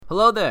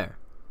Hello there,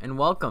 and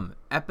welcome.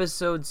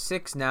 Episode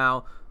 6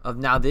 now of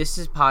Now This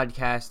Is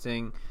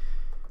Podcasting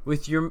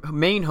with your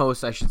main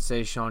host, I should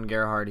say, Sean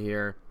Gerhardt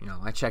here.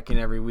 I check in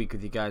every week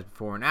with you guys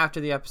before and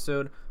after the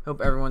episode. Hope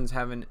everyone's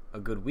having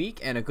a good week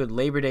and a good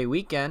Labor Day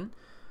weekend.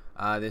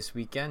 This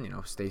weekend,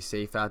 stay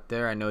safe out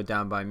there. I know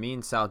down by me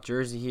in South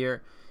Jersey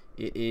here,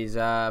 it is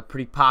a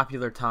pretty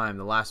popular time,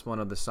 the last one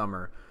of the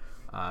summer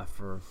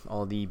for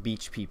all the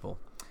beach people.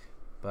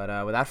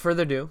 But without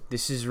further ado,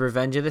 this is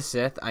Revenge of the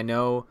Sith. I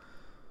know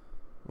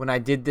when I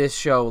did this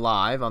show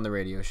live on the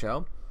radio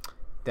show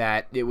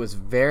that it was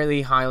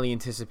very highly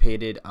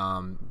anticipated.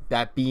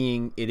 That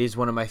being, it is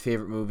one of my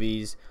favorite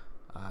movies.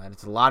 And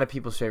it's a lot of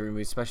people's favorite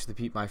movies,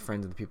 especially my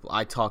friends and the people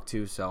I talk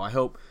to. So I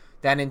hope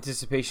that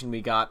anticipation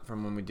we got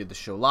from when we did the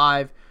show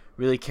live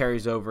really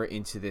carries over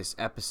into this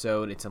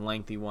episode. It's a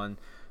lengthy one,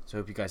 so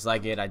I hope you guys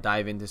like it. I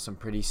dive into some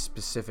pretty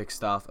specific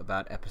stuff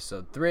about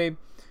episode 3.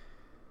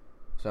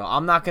 So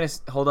I'm not going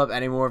to hold up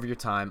any more of your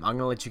time. I'm going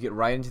to let you get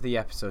right into the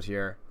episode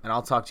here, and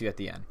I'll talk to you at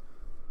the end.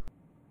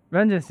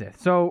 Revenge of the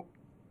Sith. So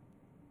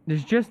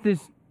there's just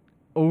this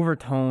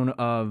overtone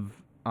of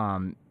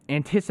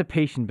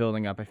anticipation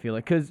building up, I feel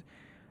like, because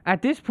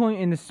at this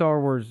point in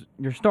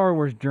your Star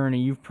Wars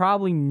journey, you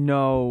probably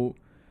know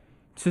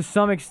to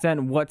some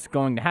extent what's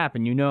going to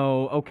happen.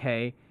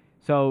 Okay,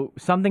 so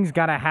something's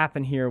got to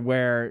happen here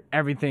where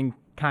everything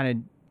kind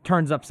of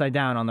turns upside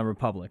down on the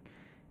Republic.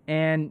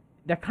 And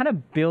that kind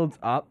of builds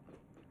up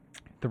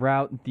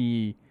throughout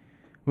the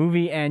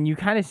movie, and you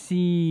kind of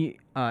see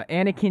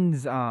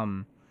Anakin's,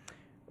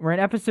 where in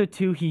episode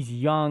 2, he's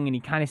young, and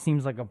he kind of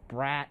seems like a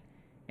brat,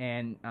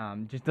 and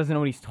just doesn't know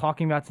what he's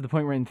talking about, to the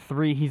point where in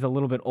 3, he's a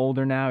little bit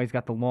older now, he's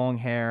got the long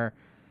hair,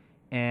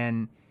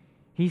 and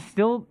he's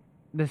still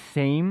the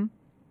same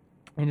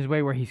in his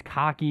way, where he's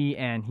cocky,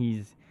 and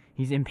he's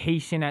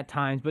impatient at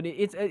times, but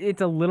it's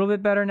a little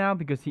bit better now,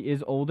 because he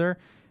is older.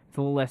 It's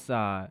a little less,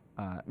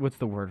 what's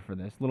the word for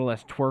this? A little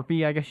less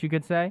twerpy, I guess you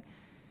could say.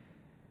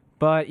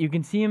 But you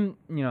can see him,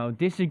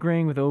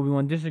 disagreeing with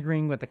Obi-Wan,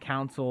 disagreeing with the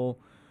Council,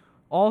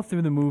 all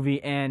through the movie,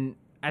 and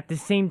at the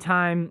same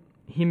time,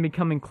 him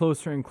becoming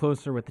closer and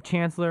closer with the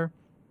Chancellor.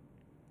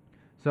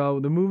 So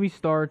the movie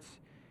starts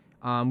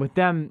with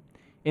them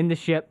in the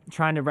ship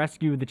trying to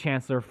rescue the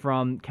Chancellor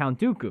from Count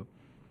Dooku.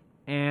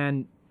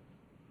 And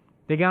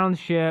they get on the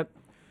ship,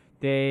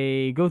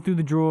 they go through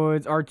the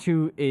droids.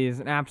 R2 is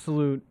an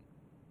absolute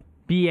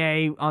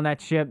BA on that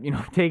ship,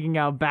 taking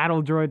out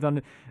battle droids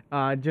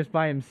on just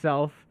by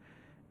himself.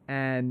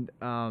 And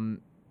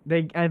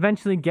they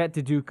eventually get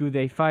to Dooku.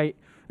 They fight.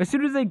 As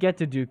soon as they get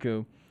to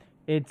Dooku,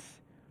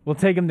 we'll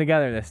take them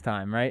together this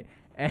time, right?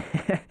 And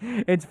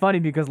it's funny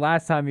because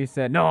last time he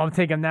said, no, I'll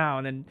take him now.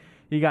 And then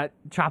he got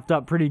chopped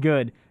up pretty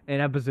good in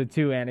episode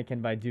 2,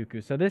 Anakin by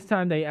Dooku. So this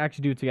time they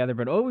actually do it together,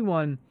 but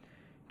Obi-Wan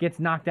gets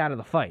knocked out of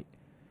the fight.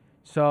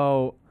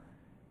 So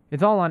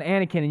it's all on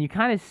Anakin, and you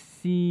kind of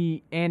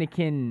see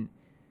Anakin,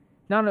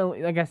 not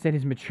only, like I said,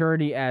 his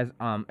maturity as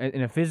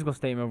in a physical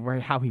statement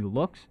of how he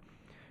looks,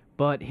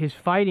 but his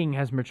fighting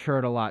has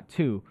matured a lot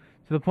too,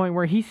 to the point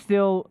where he's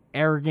still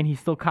arrogant, he's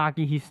still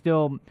cocky, he's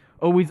still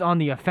always on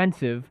the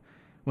offensive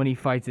when he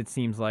fights, it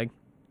seems like.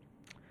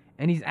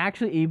 And he's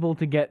actually able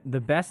to get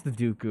the best of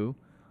Dooku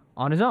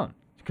on his own,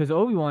 because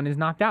Obi-Wan is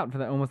knocked out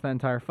for almost that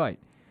entire fight.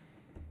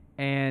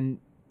 And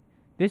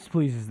this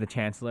pleases the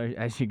Chancellor,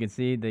 as you can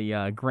see,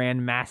 the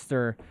Grand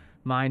Master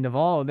mind of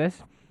all of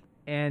this.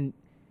 And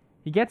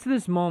he gets to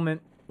this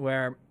moment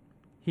where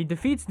he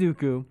defeats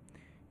Dooku,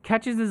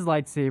 catches his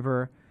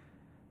lightsaber.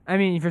 I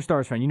mean, if you're a Star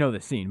Wars fan, you know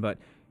this scene, but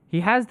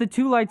he has the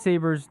 2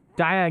 lightsabers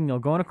diagonal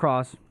going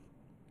across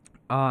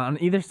on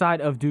either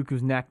side of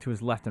Dooku's neck to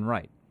his left and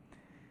right.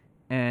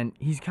 And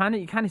you kind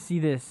of see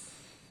this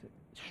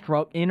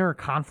inner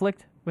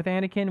conflict with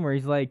Anakin, where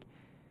he's like,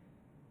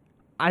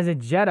 as a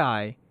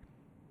Jedi,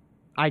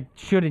 I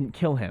shouldn't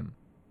kill him,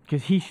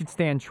 because he should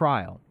stand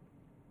trial.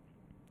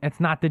 It's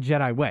not the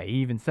Jedi way. He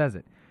even says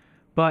it.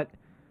 But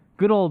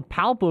good old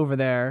Palp over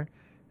there,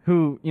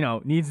 who,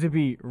 needs to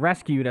be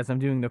rescued, as I'm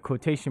doing the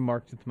quotation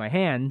marks with my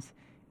hands,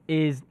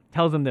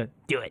 tells him to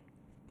do it.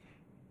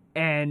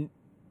 And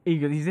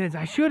he says,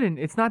 I shouldn't.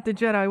 It's not the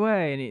Jedi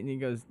way. And he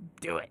goes,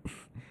 do it.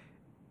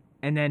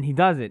 And then he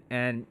does it.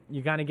 And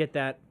you kind of get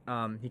that.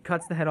 He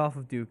cuts the head off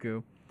of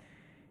Dooku.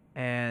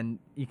 And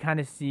you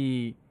kind of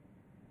see...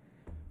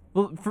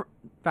 Well,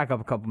 back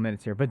up a couple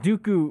minutes here. But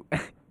Dooku...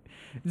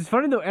 It's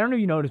funny, though. I don't know if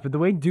you noticed, but the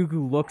way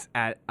Dooku looks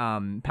at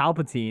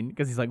Palpatine,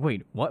 because he's like,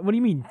 wait, what? What do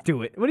you mean,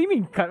 do it? What do you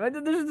mean, cut?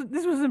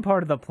 This wasn't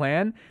part of the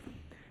plan.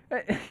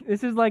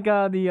 This is like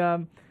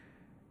the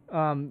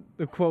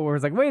quote where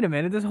it's like, wait a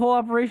minute, this whole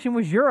operation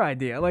was your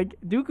idea. Like,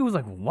 Dooku was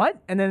like,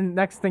 what? And then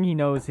next thing he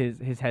knows,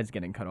 his head's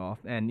getting cut off,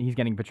 and he's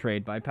getting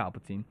betrayed by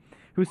Palpatine,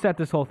 who set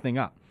this whole thing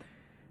up.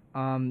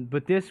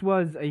 But this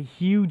was a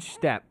huge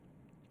step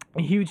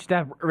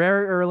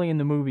very early in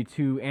the movie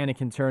to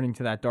Anakin turning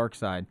to that dark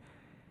side.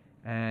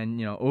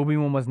 And,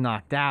 Obi-Wan was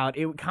knocked out.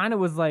 It kind of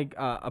was like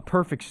a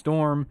perfect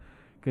storm,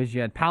 because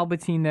you had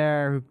Palpatine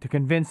there to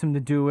convince him to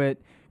do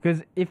it,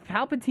 Because if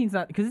Palpatine's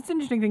not... Because it's an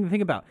interesting thing to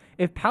think about.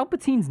 If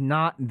Palpatine's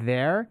not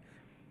there,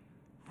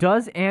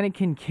 does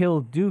Anakin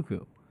kill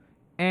Dooku?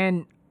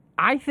 And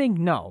I think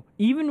no.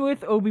 Even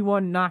with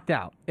Obi-Wan knocked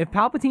out. If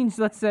Palpatine's...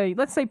 Let's say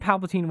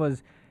Palpatine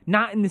was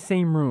not in the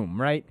same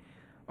room, right?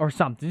 Or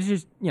something. It's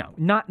just,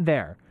 not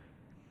there.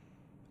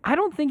 I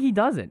don't think he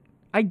does it.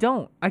 I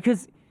don't.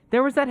 Because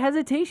there was that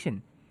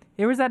hesitation.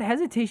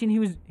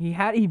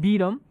 He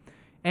beat him,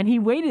 and he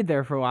waited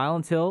there for a while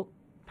until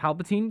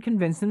Palpatine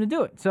convinced him to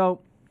do it. So,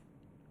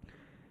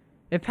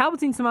 if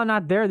Palpatine's somehow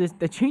not there,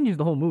 that changes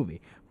the whole movie.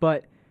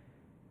 But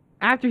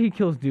after he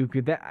kills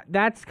Dooku,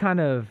 that's kind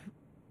of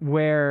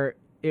where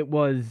it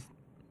was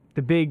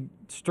the big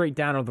straight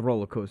down of the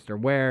roller coaster,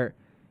 where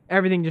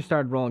everything just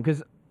started rolling.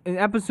 Because in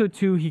Episode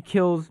 2, he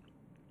kills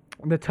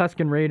the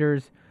Tusken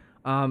Raiders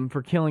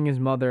for killing his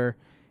mother.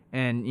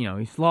 And,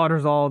 he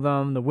slaughters all of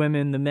them, the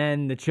women, the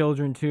men, the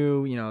children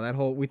too.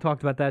 We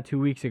talked about that 2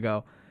 weeks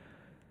ago.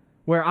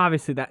 Where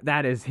obviously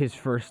that is his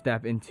first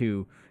step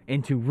into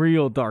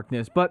real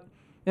darkness. But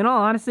in all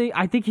honesty,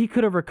 I think he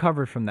could have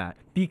recovered from that.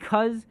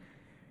 Because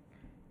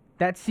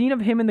that scene of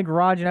him in the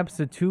garage in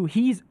Episode 2,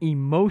 he's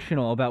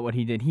emotional about what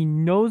he did. He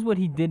knows what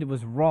he did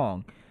was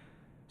wrong.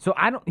 So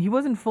he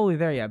wasn't fully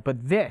there yet. But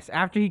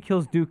after he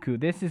kills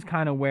Dooku, this is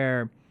kind of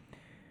where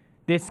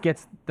this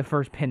gets the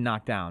first pin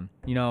knocked down,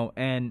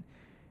 and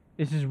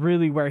this is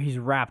really where he's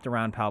wrapped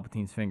around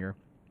Palpatine's finger.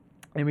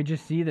 And we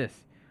just see this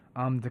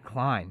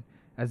decline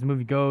as the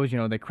movie goes.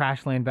 They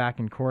crash land back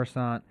in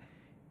Coruscant,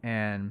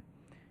 and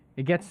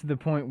it gets to the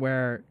point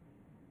where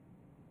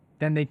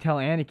then they tell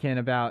Anakin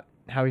about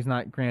how he's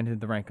not granted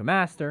the rank of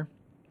Master,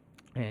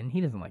 and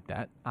he doesn't like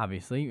that,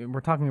 obviously.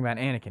 We're talking about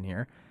Anakin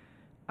here.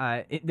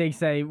 They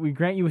say, we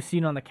grant you a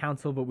seat on the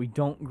council, but we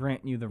don't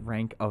grant you the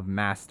rank of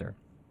Master.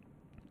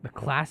 The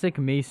classic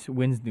Mace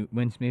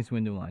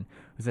Windu line,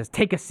 who says,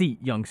 "Take a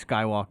seat, young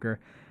Skywalker."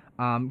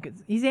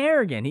 'Cause he's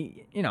arrogant.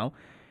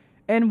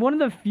 And one of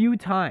the few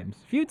times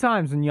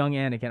in young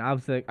Anakin, I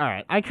was like, all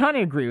right, I kind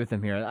of agree with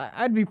him here.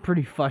 I'd be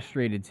pretty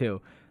frustrated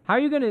too. How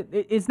are you gonna?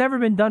 It's never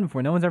been done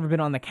before. No one's ever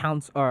been on the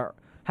council or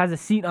has a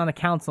seat on the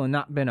council and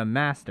not been a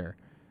master.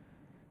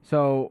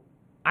 So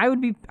I'd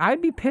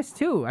be pissed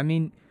too. I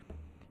mean,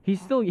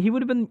 he's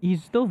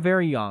still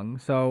very young.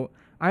 So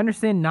I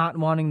understand not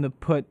wanting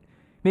to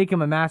make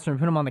him a master and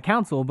put him on the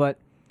council, but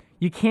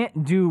you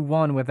can't do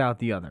one without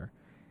the other.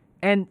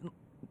 And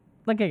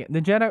the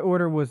Jedi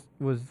Order was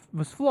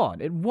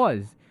flawed. It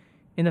was,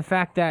 in the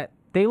fact that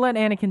they let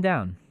Anakin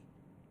down.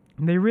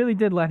 They really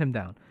did let him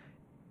down.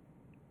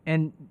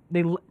 And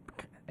they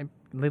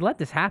let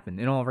this happen.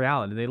 In all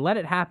reality, they let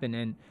it happen.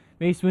 And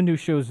Mace Windu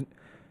shows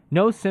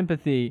no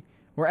sympathy,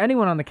 or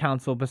anyone on the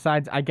council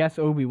besides, I guess,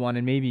 Obi-Wan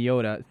and maybe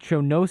Yoda, show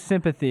no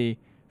sympathy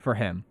for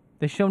him.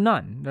 They show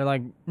none. They're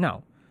like,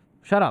 no.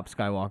 Shut up,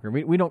 Skywalker.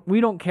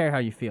 We don't care how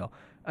you feel.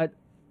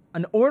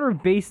 An order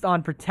based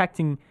on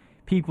protecting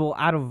people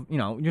out of,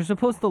 you're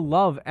supposed to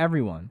love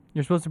everyone.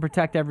 You're supposed to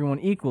protect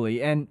everyone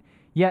equally, and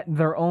yet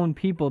their own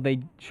people they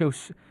show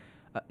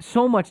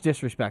so much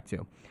disrespect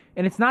to.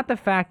 And it's not the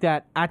fact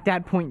that at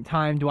that point in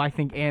time do I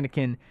think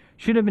Anakin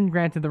should have been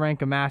granted the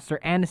rank of Master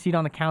and a seat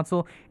on the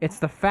council. It's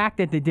the fact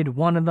that they did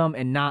one of them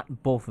and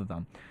not both of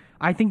them.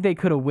 I think they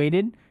could have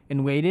waited,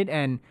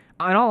 and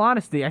in all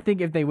honesty, I think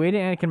if they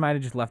waited, Anakin might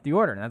have just left the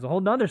Order, and that's a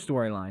whole other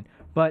storyline.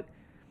 But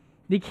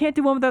they can't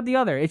do one without the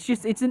other.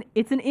 It's an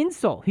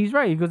insult. He's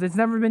right. He goes, it's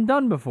never been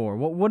done before.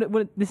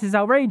 What? This is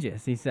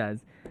outrageous, he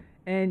says.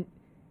 And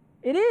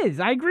it is.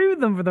 I agree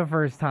with him for the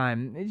first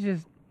time. It's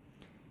just,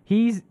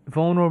 he's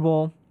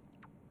vulnerable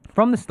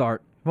from the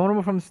start.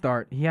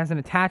 He has an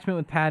attachment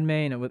with Padme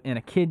and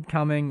a kid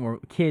coming, or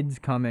kids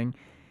coming.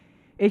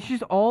 It's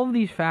just all of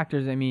these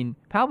factors. I mean,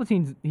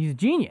 he's a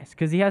genius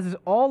because he has this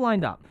all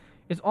lined up.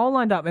 It's all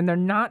lined up, and they're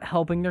not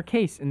helping their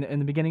case in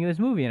the beginning of this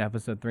movie in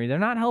Episode 3. They're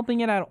not helping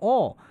it at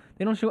all.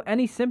 They don't show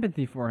any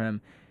sympathy for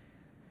him.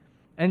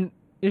 And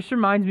this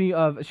reminds me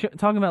of,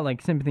 talking about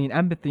like sympathy and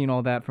empathy and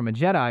all that from a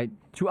Jedi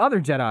to other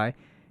Jedi,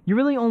 you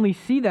really only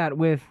see that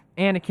with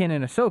Anakin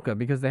and Ahsoka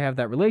because they have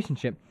that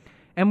relationship.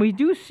 And we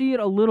do see it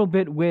a little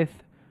bit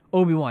with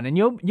Obi-Wan. And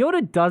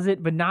Yoda does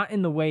it, but not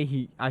in the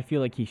way I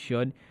feel like he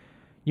should.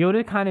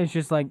 Yoda kind of is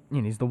just like,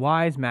 he's the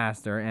wise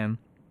master, and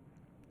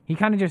he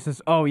kind of just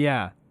says, oh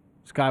yeah,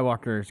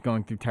 Skywalker is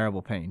going through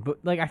terrible pain. But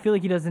like, I feel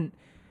like he doesn't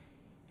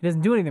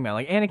do anything about it.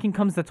 Like, Anakin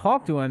comes to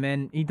talk to him,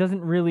 and he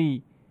doesn't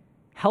really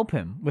help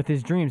him with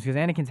his dreams because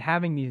Anakin's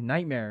having these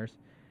nightmares.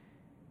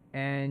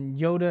 And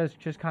Yoda's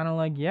just kind of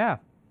like, yeah,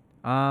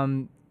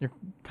 you're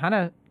kind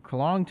of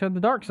clawing to the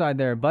dark side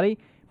there, buddy.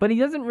 But he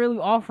doesn't really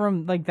offer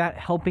him like that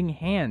helping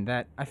hand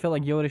that I feel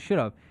like Yoda should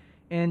have.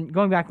 And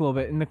going back a little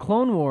bit, in the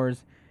Clone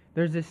Wars,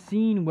 there's this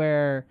scene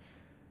where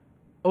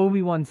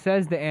Obi-Wan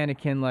says to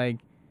Anakin, like,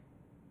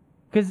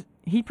 because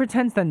he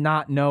pretends to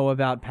not know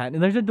about Padme.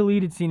 There's a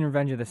deleted scene in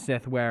Revenge of the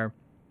Sith where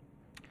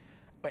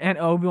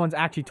Obi-Wan's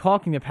actually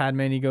talking to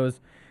Padme, and he goes,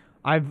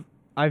 I've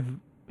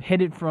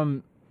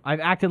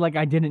acted like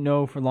I didn't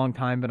know for a long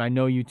time, but I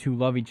know you two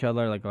love each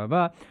other, like blah,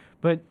 blah.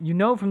 But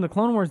from the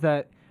Clone Wars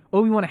that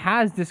Obi-Wan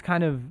has this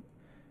kind of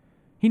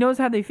He knows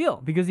how they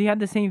feel because he had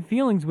the same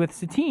feelings with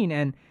Satine,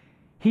 and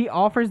he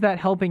offers that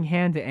helping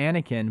hand to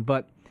Anakin,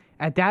 but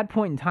at that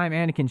point in time,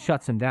 Anakin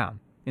shuts him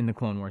down in the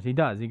Clone Wars. He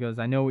does. He goes,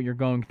 I know what you're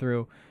going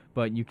through,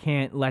 but you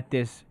can't let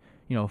this,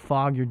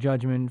 fog your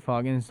judgment,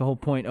 and it's the whole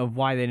point of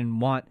why they didn't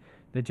want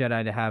the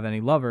Jedi to have any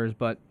lovers,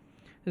 but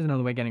there's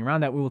another way of getting around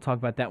that. We will talk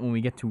about that when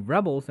we get to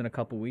Rebels in a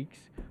couple weeks.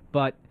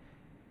 But,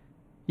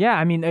 yeah,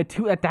 I mean,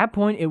 at that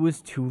point, it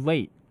was too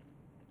late.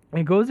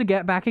 It goes to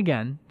get back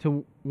again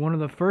to one of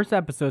the first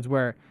episodes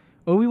where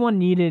Obi-Wan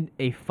needed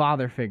a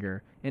father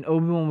figure, and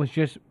Obi-Wan was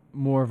just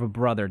more of a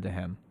brother to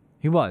him.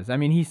 He was. I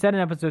mean, he said in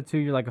episode 2,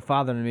 you're like a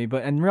father to me,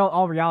 but in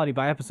all reality,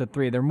 by episode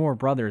 3, they're more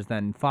brothers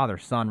than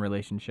father-son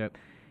relationship.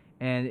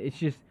 And it's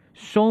just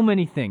so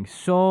many things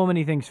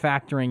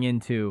factoring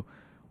into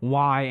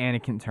why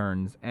Anakin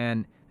turns,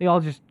 and they all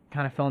just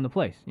kind of fell into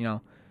place,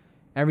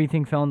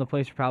 Everything fell into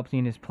place for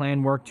Palpatine. His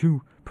plan worked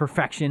to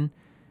perfection.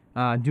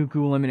 Dooku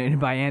eliminated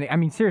by Anakin. I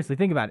mean, seriously,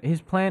 think about it.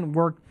 His plan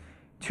worked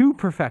to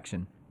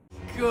perfection.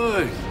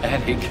 Good,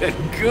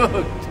 Anakin,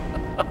 good.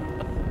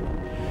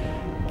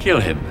 Kill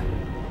him.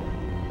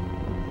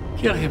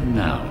 Kill him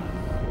now.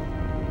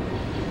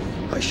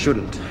 I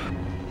shouldn't.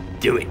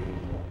 Do it.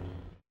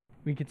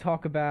 We could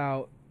talk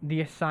about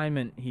the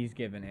assignment he's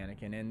given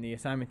Anakin and the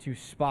assignment to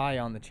spy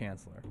on the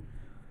Chancellor.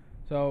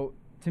 So,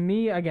 to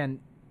me, again,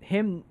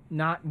 him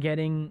not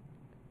getting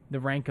the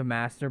rank of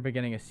Master but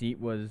getting a seat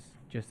was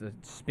just a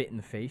spit in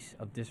the face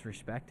of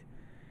disrespect.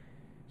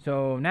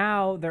 So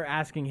now they're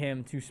asking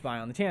him to spy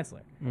on the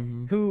Chancellor,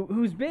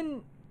 who's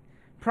been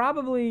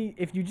probably,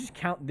 if you just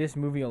count this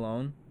movie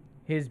alone,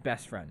 his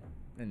best friend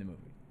in the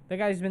movie. The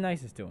guy's been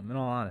nicest to him, in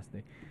all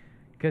honesty,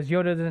 because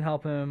Yoda doesn't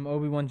help him.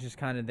 Obi-Wan's just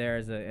kind of there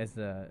as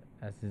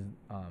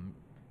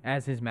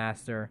his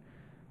master,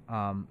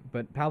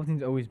 but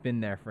Palpatine's always been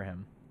there for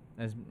him,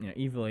 as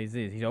evil as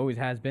he is. He always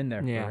has been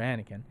there for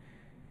Anakin,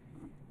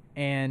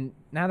 and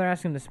now they're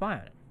asking him to spy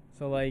on him.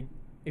 So, like,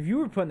 if you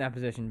were put in that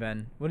position,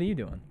 Ben, what are you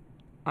doing?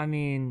 I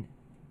mean,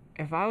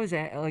 if I was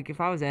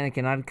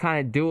Anakin, I'd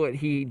kind of do what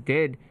he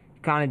did. He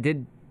kind of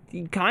did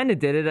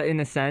it in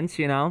a sense,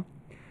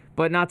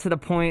 but not to the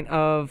point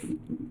of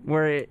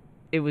where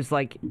it was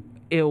like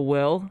ill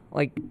will.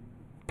 Like,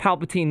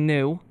 Palpatine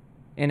knew,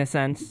 in a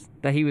sense,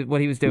 that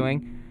what he was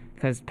doing,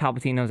 because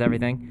Palpatine knows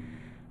everything.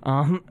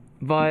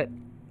 But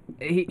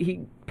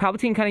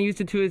Palpatine kind of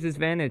used it to his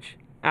advantage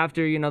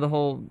after the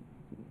whole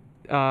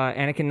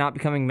Anakin not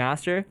becoming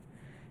master.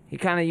 He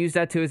kind of used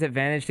that to his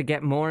advantage to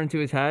get more into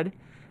his head.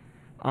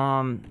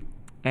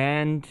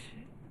 And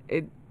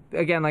it,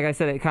 again, like I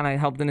said, it kind of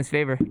helped in his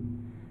favor.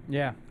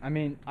 Yeah, I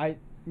mean, I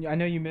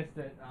know you missed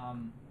it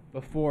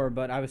before,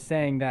 but I was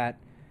saying that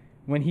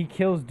when he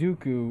kills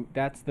Dooku,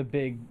 that's the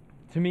big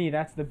pin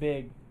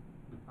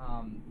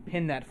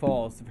that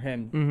falls for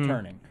him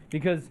turning.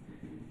 Because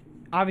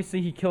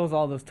obviously he kills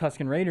all those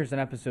Tusken Raiders in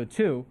episode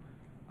 2.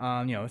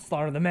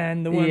 Slaughter the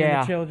men, the women,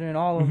 the children,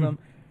 all of them.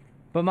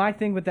 But my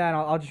thing with that,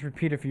 I'll just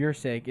repeat it for your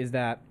sake, is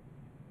that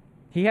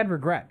he had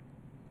regret.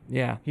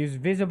 Yeah. He was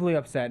visibly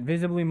upset,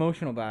 visibly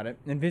emotional about it,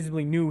 and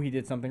visibly knew he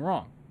did something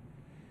wrong.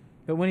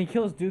 But when he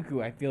kills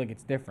Dooku, I feel like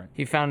it's different.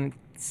 He found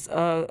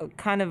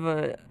kind of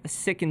a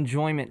sick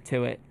enjoyment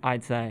to it,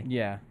 I'd say.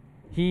 Yeah.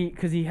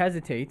 Because he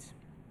hesitates.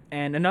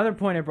 And another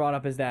point I brought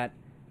up is that,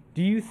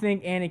 do you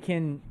think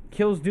Anakin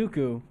kills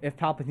Dooku if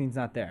Palpatine's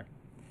not there?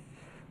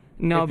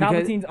 No, if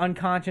Palpatine's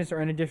unconscious or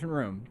in a different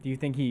room, do you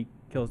think he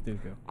kills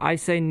Dooku? I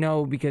say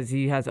no because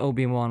he has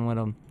Obi-Wan with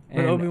him.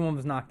 But Obi-Wan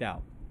was knocked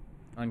out,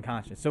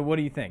 unconscious. So what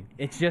do you think?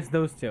 It's just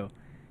those two.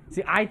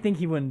 See, I think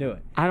he wouldn't do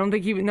it. I don't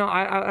think he would. No,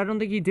 I don't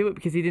think he'd do it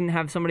because he didn't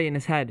have somebody in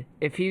his head.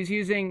 If he's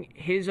using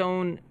his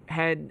own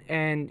head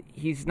and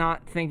he's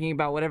not thinking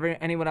about whatever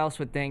anyone else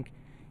would think,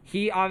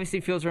 he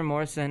obviously feels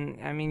remorse. And,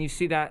 I mean, you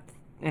see that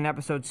in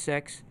episode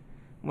 6,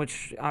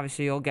 which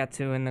obviously you'll get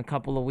to in a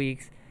couple of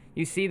weeks.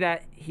 You see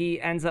that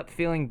he ends up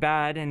feeling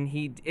bad, and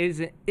he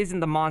isn't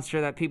the monster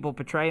that people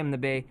portray him to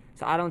be.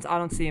 So I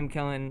don't see him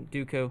killing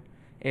Dooku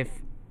if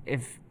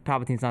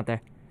Palpatine's not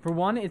there. For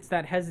one, it's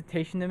that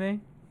hesitation to me.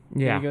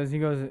 Yeah. He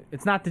goes.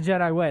 It's not the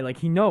Jedi way. Like,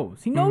 he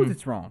knows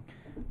it's wrong,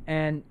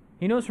 and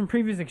he knows from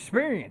previous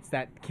experience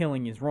that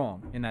killing is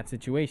wrong in that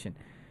situation.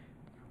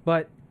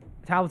 But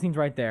Palpatine's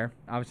right there.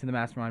 Obviously, the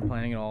mastermind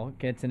planning it all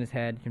gets in his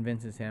head,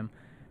 convinces him.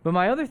 But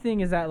my other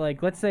thing is that,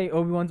 like, let's say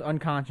Obi-Wan's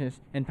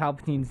unconscious and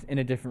Palpatine's in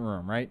a different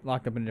room, right?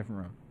 Locked up in a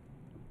different room.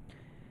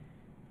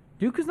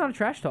 Dooku's not a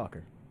trash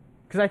talker.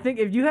 Because I think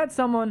if you had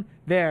someone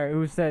there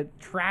who said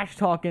trash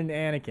talking to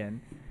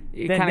Anakin,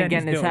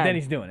 then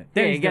he's doing it.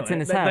 He gets in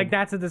his head. Like,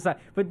 that's a decide.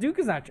 But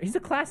Dooku's not. He's a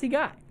classy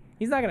guy.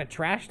 He's not going to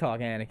trash talk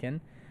Anakin.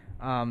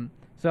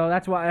 So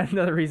that's why,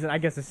 another reason, I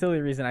guess a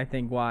silly reason, I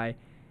think, why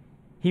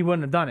he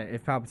wouldn't have done it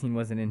if Palpatine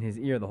wasn't in his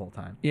ear the whole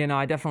time. Yeah, no,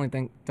 I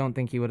definitely don't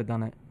think he would have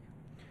done it.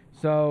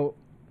 So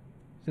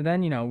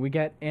then, we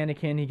get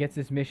Anakin. He gets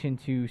this mission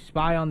to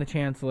spy on the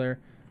Chancellor,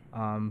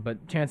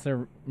 but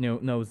Chancellor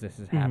knows this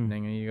is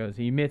happening, and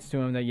he admits to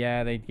him that,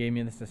 yeah, they gave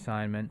me this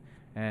assignment,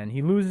 and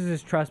he loses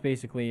his trust,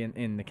 basically,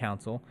 in the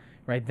Council,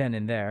 right then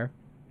and there.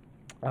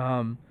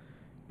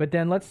 But But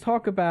then let's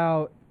talk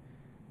about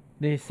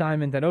the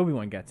assignment that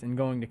Obi-Wan gets in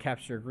going to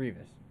capture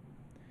Grievous.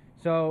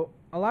 So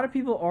a lot of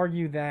people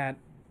argue that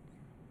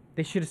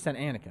they should have sent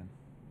Anakin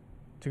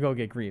to go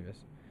get Grievous.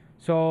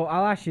 So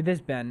I'll ask you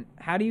this, Ben.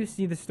 How do you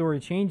see the story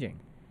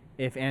changing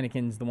if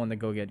Anakin's the one to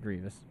go get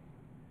Grievous?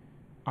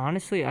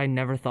 Honestly, I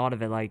never thought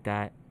of it like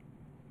that.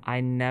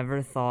 I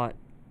never thought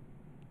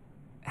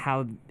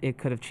how it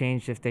could have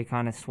changed if they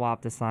kind of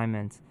swapped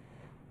assignments.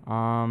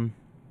 Now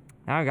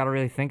I got to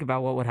really think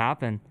about what would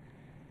happen.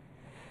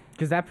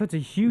 Because that puts a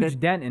huge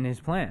dent in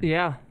his plan.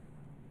 Yeah,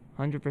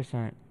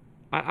 100%.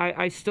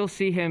 I still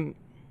see him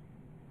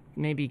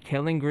maybe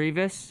killing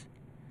Grievous.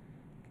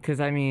 Because,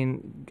 I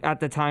mean, at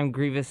the time,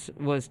 Grievous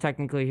was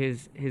technically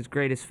his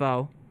greatest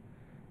foe.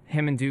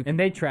 Him and Duke. And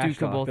they trash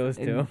Duke talk those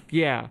two.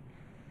 Yeah.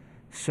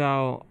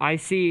 So, I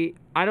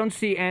don't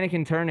see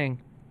Anakin turning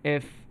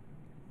if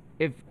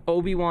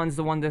Obi-Wan's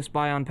the one to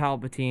spy on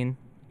Palpatine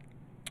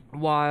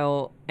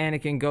while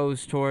Anakin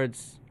goes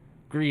towards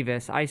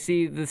Grievous. I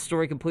see the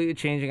story completely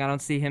changing. I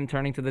don't see him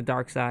turning to the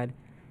dark side.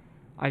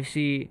 I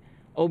see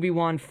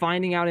Obi-Wan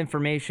finding out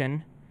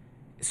information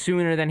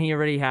sooner than he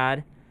already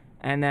had,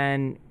 and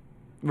then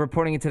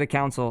reporting it to the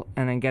council,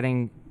 and then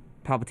getting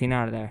Palpatine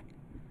out of there.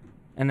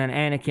 And then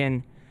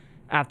Anakin,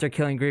 after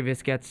killing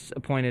Grievous, gets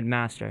appointed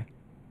master.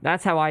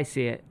 That's how I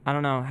see it. I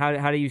don't know.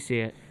 How do you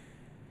see it?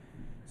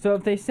 So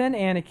if they send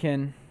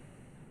Anakin,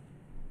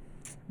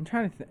 I'm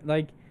trying to think,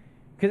 like,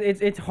 because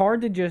it's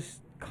hard to just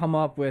come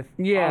up with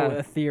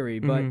a theory,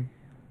 but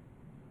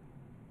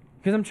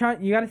because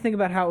you got to think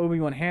about how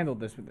Obi-Wan handled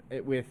this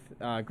with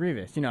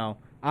Grievous. You know,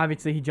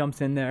 obviously he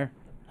jumps in there.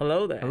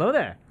 Hello there. Hello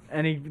there.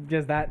 And he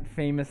does that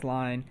famous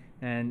line,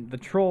 and the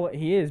troll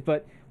he is.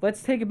 But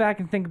let's take it back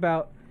and think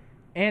about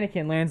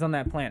Anakin lands on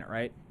that planet,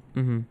 right?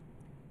 Mm-hmm.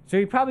 So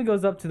he probably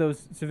goes up to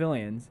those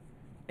civilians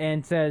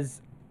and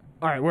says,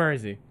 "All right, where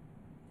is he?"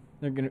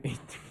 They're gonna,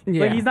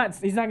 like he's not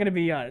gonna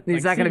be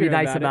he's not gonna be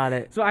nice about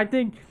it. So I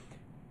think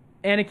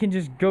Anakin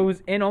just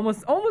goes in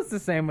almost the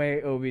same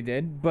way Obi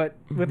did, but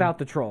without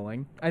the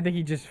trolling. I think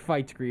he just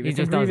fights Grievous. He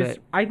just does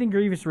it. I think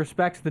Grievous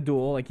respects the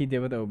duel like he did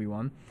with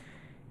Obi-Wan.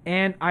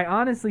 And I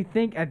honestly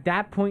think at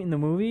that point in the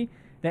movie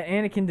that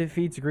Anakin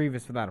defeats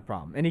Grievous without a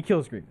problem. And he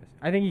kills Grievous.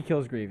 I think he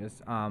kills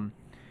Grievous.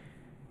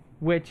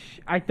 Which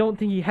I don't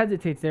think he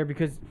hesitates there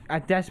because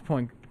at this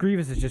point,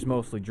 Grievous is just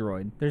mostly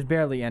droid. There's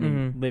barely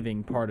any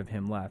living part of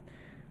him left.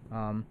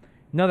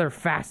 Another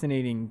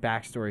fascinating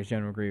backstory is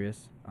General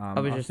Grievous. I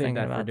was just thinking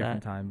that about for a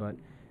different that. time. But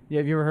yeah,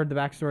 have you ever heard the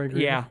backstory of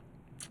Grievous? Yeah.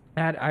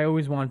 I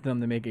always wanted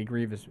them to make a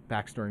Grievous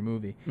backstory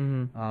movie.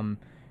 Mm-hmm.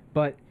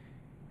 But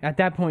at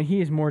that point, he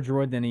is more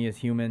droid than he is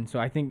human. So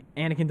I think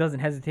Anakin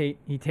doesn't hesitate.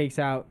 He takes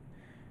out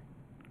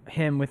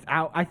him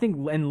without, I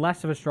think, in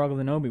less of a struggle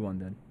than Obi-Wan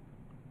did.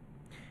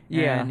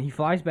 Yeah. And he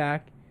flies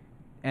back.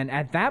 And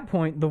at that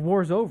point, the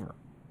war's over.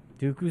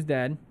 Dooku's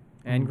dead,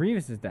 and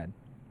Grievous is dead.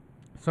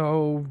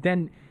 So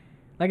then,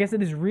 like I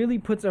said, this really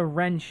puts a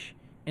wrench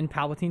in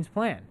Palpatine's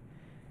plan.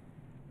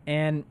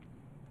 And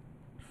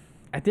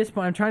at this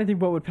point, I'm trying to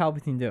think what would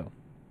Palpatine do,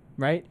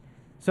 right?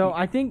 So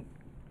I think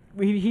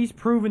he's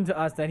proven to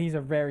us that he's a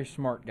very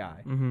smart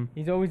guy. Mm-hmm.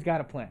 He's always got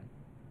a plan.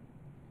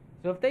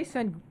 So if they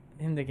send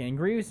him to and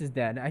Grievous is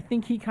dead, I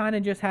think he kind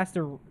of just has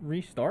to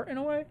restart in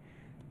a way.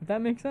 If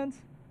that makes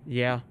sense?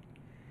 Yeah.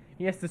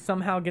 He has to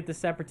somehow get the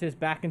Separatists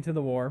back into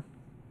the war,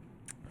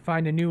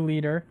 find a new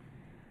leader.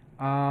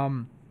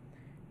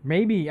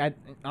 Maybe,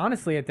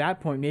 honestly, at that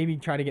point, maybe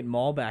try to get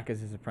Maul back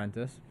as his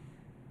apprentice.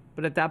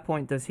 But at that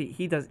point,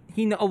 he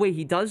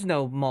does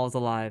know Maul's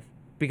alive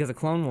because of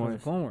Clone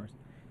Wars.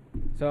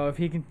 So if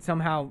he can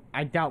somehow,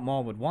 I doubt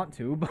Maul would want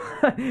to,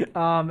 but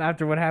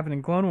after what happened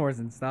in Clone Wars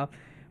and stuff.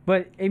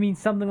 But I mean,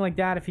 something like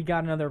that. If he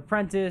got another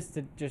apprentice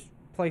to just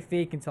play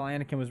fake until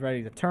Anakin was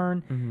ready to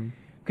turn,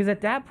 because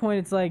at that point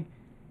it's like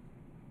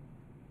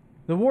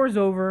the war's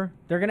over.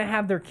 They're gonna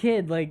have their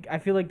kid. Like I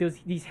feel like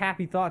these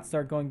happy thoughts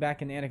start going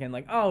back in Anakin.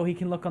 Like, oh, he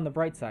can look on the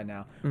bright side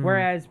now.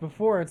 Whereas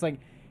before it's like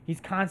he's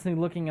constantly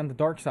looking on the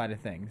dark side of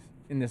things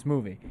in this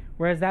movie.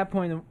 Whereas at that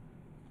point,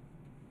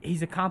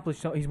 he's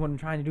accomplished. So he's what I'm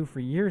trying to do for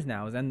years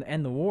now is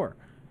end the war.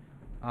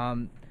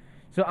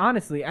 So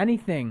honestly,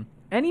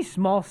 any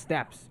small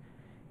steps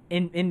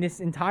in this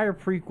entire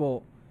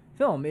prequel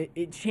film,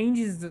 it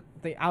changes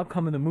the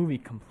outcome of the movie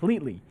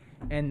completely.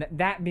 And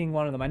that being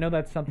one of them. I know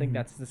that's something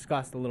that's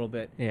discussed a little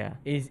bit. Yeah.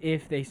 Is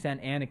if they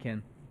sent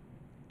Anakin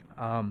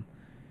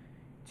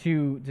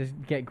to just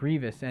get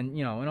Grievous. And,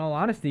 you know, in all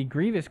honesty,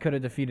 Grievous could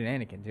have defeated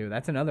Anakin, too.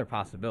 That's another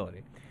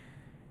possibility.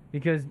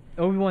 Because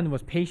Obi-Wan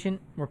was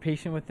more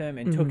patient with him,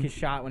 and took his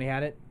shot when he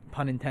had it,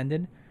 pun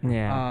intended.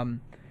 Yeah.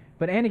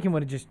 But Anakin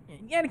would have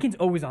Anakin's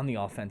always on the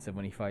offensive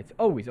when he fights.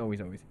 Always,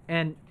 always, always.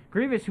 And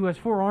Grievous, who has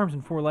 4 arms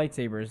and 4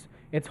 lightsabers,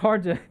 it's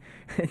hard to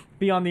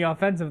be on the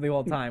offensive the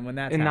whole time when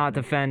that's and happening. not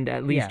defend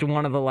at least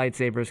one of the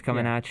lightsabers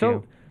coming at you.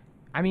 So,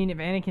 I mean, if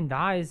Anakin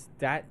dies,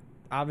 that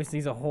obviously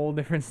is a whole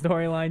different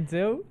storyline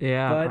too.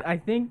 Yeah. But I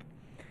think,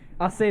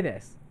 I'll say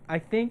this. I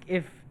think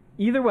if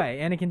either way,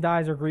 Anakin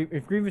dies or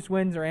if Grievous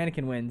wins or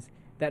Anakin wins,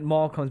 that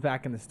Maul comes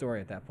back in the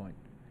story at that point.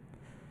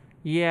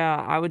 Yeah,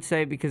 I would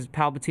say because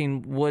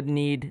Palpatine would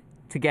need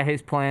to get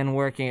his plan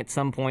working at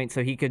some point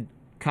so he could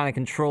kind of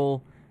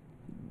control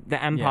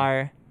the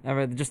Empire,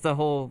 or just the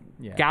whole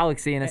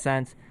galaxy in a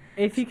sense.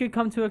 If he could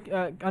come to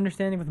a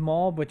understanding with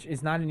Maul, which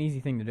is not an easy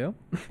thing to do,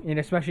 and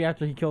especially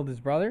after he killed his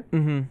brother,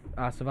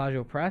 Savage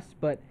Opress,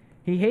 but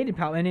he hated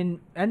Palpatine. And in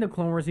End of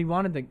Clone Wars, he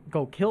wanted to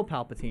go kill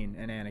Palpatine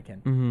and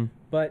Anakin.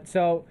 But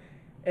so,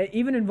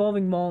 even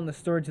involving Maul in the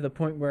story to the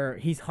point where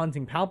he's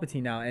hunting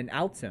Palpatine now and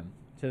outs him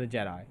to the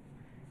Jedi.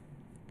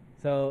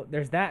 So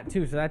there's that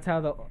too. So that's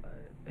how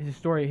his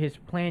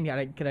plan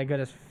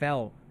just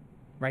fell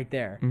right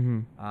there.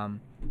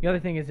 The other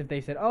thing is if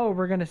they said, "Oh,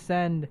 we're gonna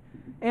send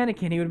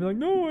Anakin," he would be like,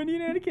 "No, I need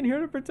Anakin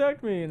here to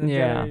protect me," and the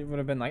Jedi would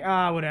have been like,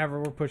 whatever,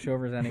 we're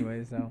pushovers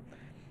anyway." So,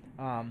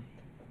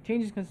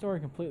 changes the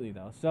story completely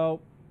though. So,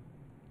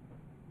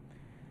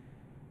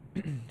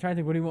 trying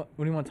to think, what do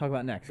you want to talk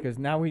about next? Because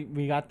now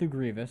we got through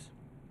Grievous.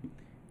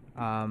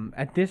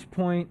 At this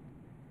point.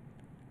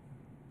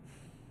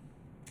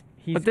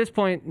 At this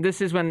point, this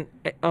is when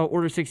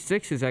Order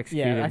 66 is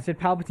executed. Yeah, I said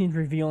Palpatine's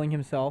revealing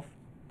himself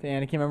to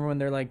Anakin. Remember when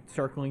they're like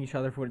circling each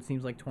other for what it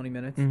seems like 20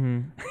 minutes?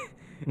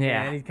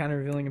 Yeah. And he's kind of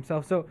revealing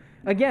himself. So,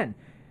 again,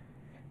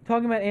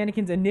 talking about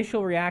Anakin's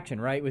initial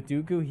reaction, right? With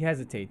Dooku, he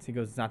hesitates. He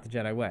goes, "It's not the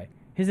Jedi way."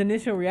 His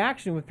initial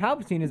reaction with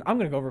Palpatine is, "I'm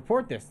going to go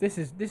report this. This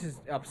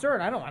is absurd.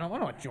 I don't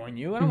want to join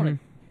you. I don't want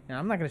to.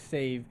 I'm not going to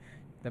save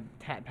the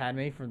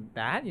Padme for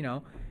that, you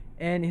know."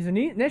 And his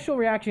initial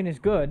reaction is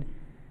good.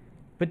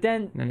 But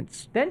then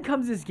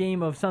comes this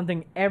game of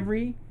something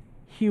every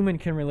human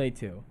can relate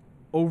to,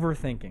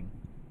 overthinking.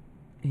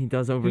 He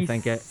does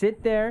overthink it.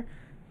 Sit there.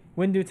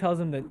 Windu tells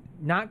him to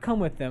not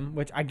come with them,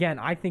 which, again,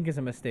 I think is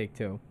a mistake,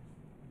 too.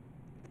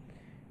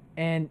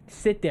 And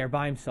sit there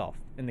by himself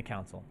in the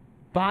council.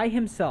 By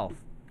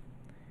himself.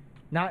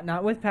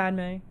 Not with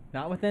Padme,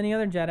 not with any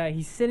other Jedi.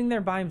 He's sitting there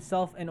by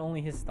himself and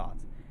only his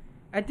thoughts.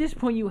 At this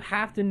point, you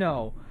have to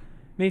know.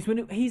 Mace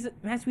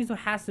Windu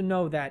has to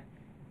know that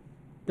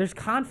there's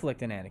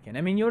conflict in Anakin.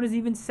 I mean, Yoda's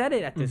even said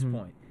it at this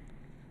point.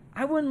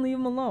 I wouldn't leave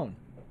him alone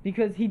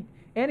because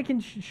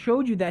Anakin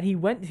showed you that he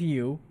went to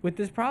you with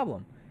this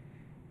problem.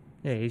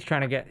 Yeah, he's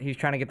trying to get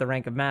the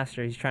rank of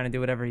master. He's trying to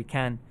do whatever he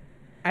can.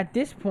 At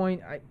this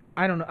point,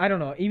 I don't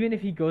know. Even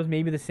if he goes,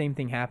 maybe the same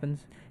thing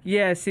happens.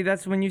 Yeah, see,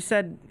 that's when you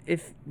said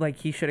if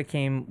he should have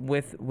came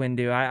with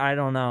Windu. I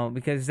don't know,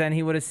 because then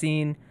he would have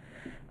seen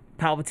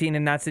Palpatine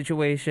in that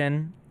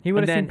situation. He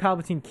would have seen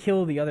Palpatine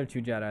kill the other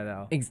two Jedi,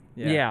 though.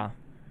 Yeah.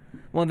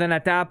 Well, then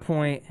at that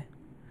point,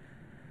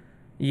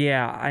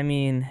 I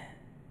mean,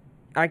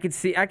 I could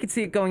see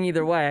it going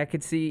either way. I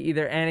could see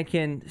either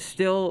Anakin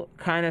still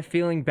kind of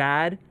feeling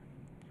bad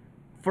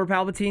for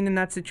Palpatine in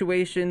that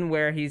situation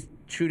where he's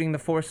shooting the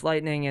Force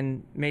lightning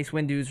and Mace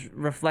Windu's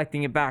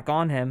reflecting it back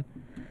on him.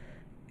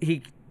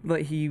 He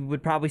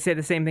would probably say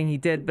the same thing he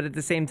did, but at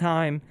the same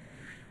time,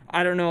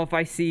 I don't know if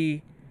I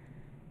see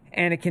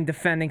Anakin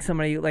defending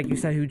somebody, like you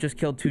said, who just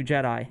killed two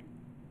Jedi.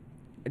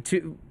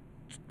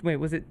 Wait,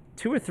 was it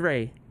 2 or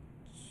 3? I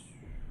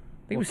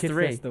think it was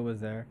 3. Kit Fisto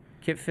was there.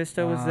 Kit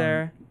Fisto was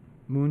there.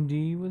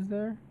 Mundi was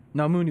there?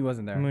 No, Mundi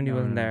wasn't there. Mundi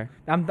wasn't there.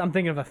 I'm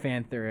thinking of a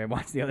fan theory I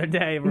watched the other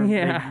day where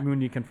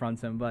Mundi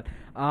confronts him. But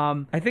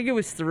I think it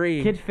was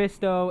 3. Kit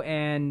Fisto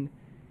and...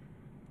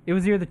 It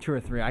was either 2 or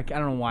 3. I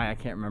don't know why. I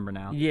can't remember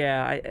now.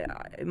 Yeah,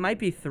 it might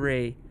be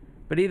 3.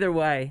 But either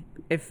way,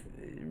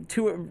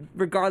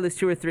 regardless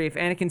 2 or 3, if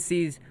Anakin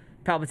sees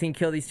Palpatine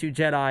kill these 2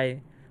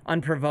 Jedi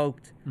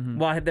unprovoked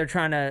while they're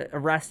trying to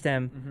arrest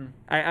him,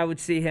 I would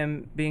see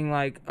him being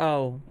like,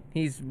 "Oh,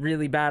 he's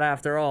really bad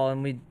after all,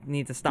 and we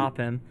need to stop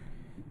him."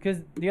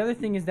 Because the other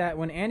thing is that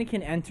when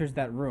Anakin enters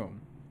that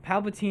room,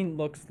 Palpatine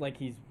looks like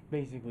he's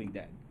basically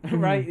dead,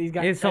 right?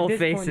 His whole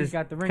face is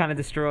kind of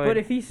destroyed. But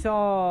if he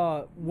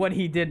saw what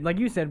he did, like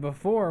you said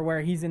before,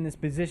 where he's in this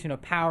position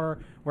of power,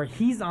 where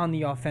he's on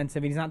the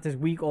offensive, and he's not this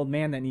weak old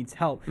man that needs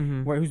help,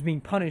 who's being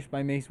punished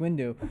by Mace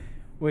Windu,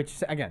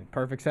 which, again,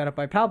 perfect setup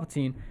by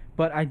Palpatine.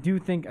 But I do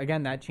think,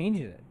 again, that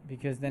changes it.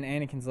 Because then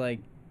Anakin's like,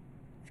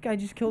 this guy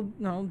just killed,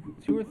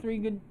 2 or 3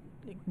 good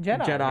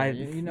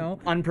Jedi, you know?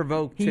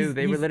 Unprovoked, too.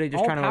 They were literally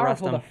just trying to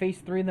arrest him. He's all powerful to face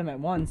 3 of them at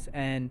once.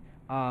 And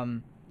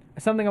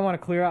something I want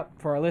to clear up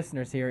for our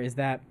listeners here is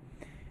that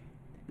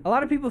a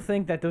lot of people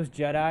think that those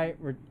Jedi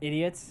were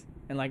idiots.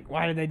 And, like,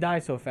 why did they die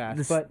so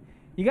fast? But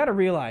you got to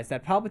realize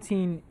that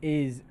Palpatine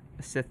is...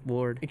 Sith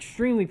Lord.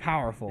 Extremely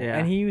powerful. Yeah.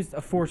 And he used a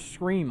Force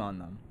scream on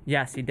them.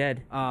 Yes, he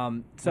did.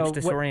 Which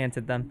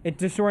disoriented them. It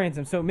disorients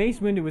them. So Mace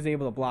Windu was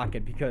able to block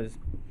it because,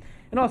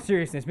 in all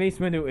seriousness, Mace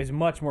Windu is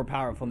much more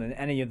powerful than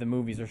any of the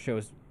movies or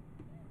shows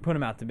put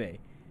him out to be.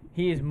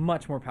 He is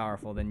much more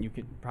powerful than you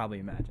could probably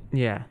imagine.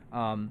 Yeah.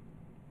 I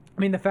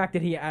mean, the fact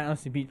that he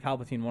honestly beat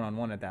Palpatine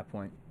one-on-one at that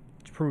point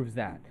proves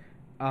that.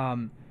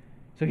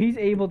 So he's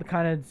able to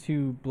kind of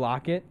to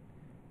block it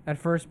at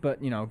first,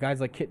 but,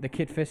 guys like Kit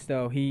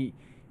Fisto,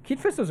 Kit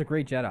Fisto's a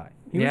great Jedi.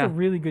 He was a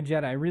really good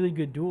Jedi, a really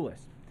good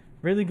duelist.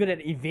 Really good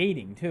at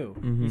evading, too.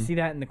 You see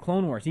that in the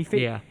Clone Wars.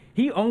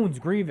 He owns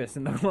Grievous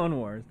in the Clone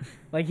Wars.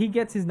 Like, he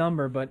gets his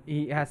number, but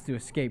he has to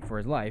escape for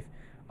his life.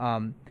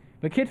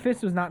 But Kit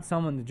Fisto was not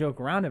someone to joke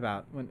around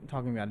about when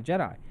talking about a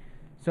Jedi.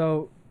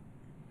 So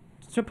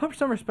put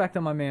some respect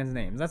on my man's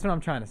names. That's what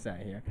I'm trying to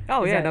say here.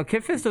 Oh, yeah, no,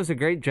 Kit Fisto's a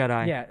great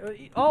Jedi. Yeah,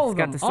 all of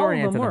them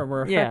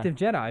were Yeah. effective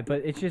Jedi,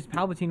 but it's just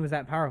Palpatine was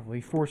that powerful. He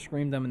force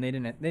screamed them, and they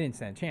didn't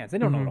stand a chance. They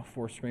don't know what a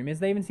force scream is.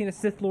 They haven't seen a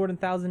Sith Lord in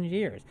thousands of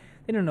years.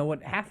 They don't know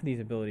what half of these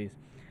abilities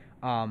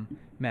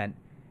meant.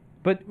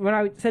 But when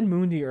I said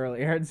Mundi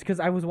earlier, it's because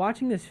I was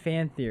watching this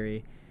fan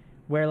theory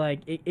where,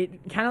 like,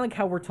 it kind of like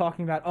how we're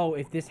talking about, oh,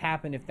 if this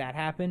happened, if that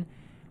happened.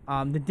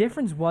 The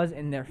difference was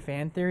in their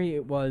fan theory,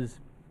 it was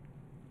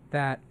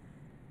that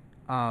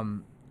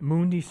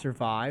Mundi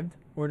survived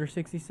Order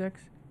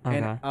 66,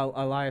 and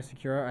Elia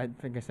Secura, I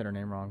think I said her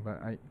name wrong,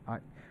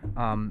 but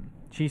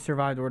she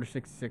survived Order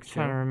 66 too.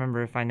 Trying to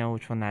remember if I know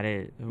which one that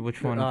is.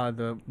 Which one?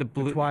 The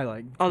blue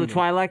Twi'lek. Oh, the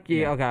Twi'lek.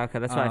 Yeah. Okay.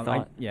 That's what I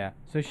thought.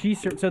 So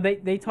so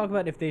they talk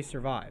about if they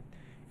survived,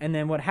 and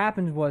then what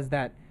happened was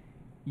that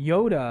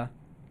Yoda,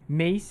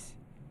 Mace,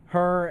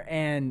 her,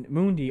 and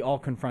Mundi all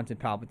confronted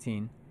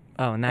Palpatine.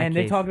 Oh, in that and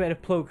case. they talk about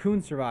if Plo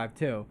Koon survived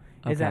too.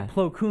 Is that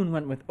Plo Koon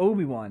went with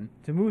Obi-Wan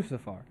to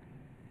Mustafar.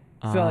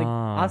 So like,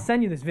 I'll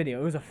send you this video.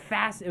 It was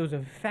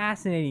a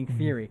fascinating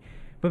theory,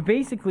 but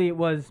basically it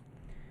was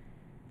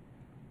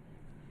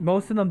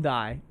most of them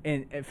die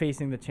in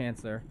facing the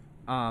Chancellor,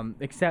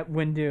 except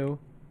Windu.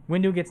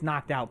 Windu gets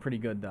knocked out pretty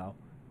good though,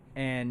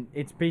 and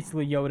it's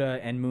basically Yoda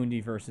and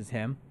Mundi versus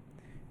him,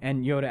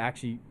 and Yoda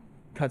actually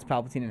cuts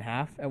Palpatine in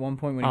half at one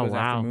point when he goes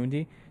after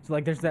Mundi. So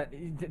like, there's that.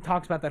 It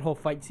talks about that whole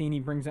fight scene. He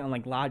brings in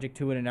like logic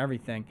to it and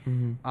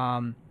everything.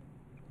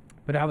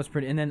 But that was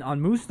pretty. And then on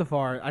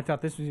Mustafar, I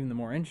thought this was even the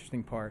more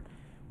interesting part,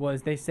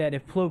 was they said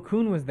if Plo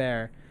Koon was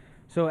there,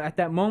 so at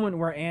that moment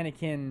where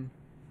Anakin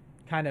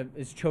kind of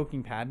is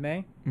choking Padme,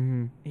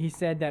 he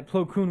said that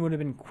Plo Koon would have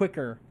been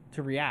quicker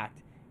to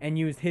react and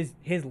used his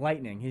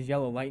lightning, his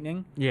yellow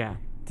lightning,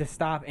 to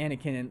stop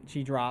Anakin, and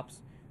she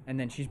drops, and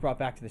then she's brought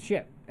back to the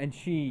ship, and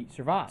she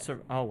survives.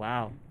 Oh,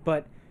 wow.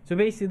 But, so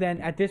basically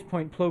then, at this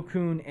point, Plo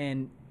Koon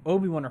and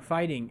Obi-Wan are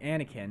fighting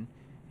Anakin,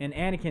 and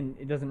Anakin,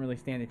 it doesn't really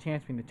stand a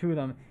chance between the two of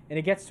them. And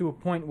it gets to a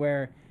point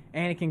where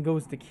Anakin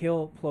goes to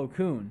kill Plo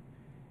Koon,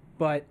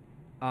 but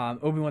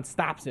Obi-Wan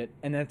stops it,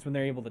 and that's when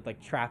they're able to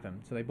like trap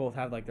him. So they both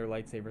have like their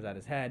lightsabers at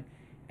his head.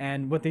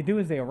 And what they do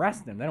is they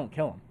arrest him. They don't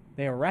kill him.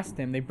 They arrest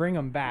him. They bring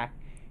him back.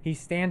 He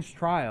stands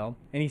trial,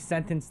 and he's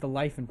sentenced to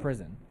life in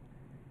prison.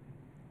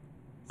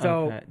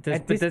 So,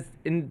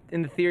 in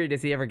the theory,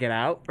 does he ever get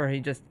out, or he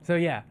just? So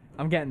yeah,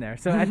 I'm getting there.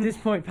 So at this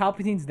point,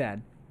 Palpatine's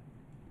dead.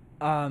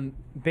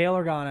 Bail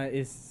Organa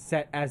is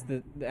set as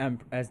the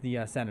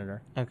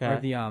senator, or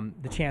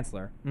the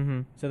chancellor.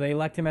 So they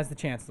elect him as the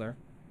chancellor,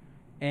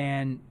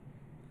 and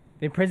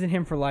they imprison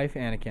him for life,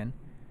 Anakin.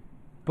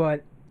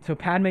 But so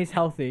Padme's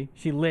healthy,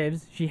 she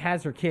lives, she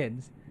has her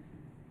kids,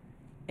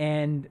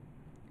 and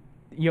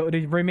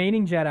the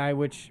remaining Jedi,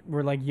 which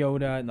were like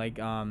Yoda, and like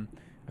a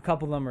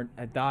couple of them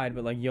had died,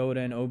 but like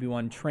Yoda and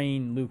Obi-Wan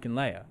train Luke and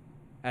Leia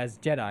as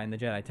Jedi in the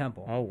Jedi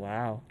Temple. Oh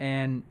wow!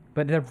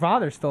 But their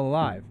father's still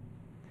alive.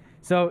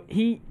 So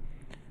he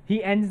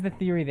ends the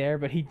theory there,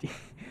 but he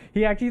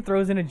actually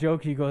throws in a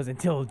joke. He goes,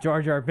 until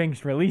Jar Jar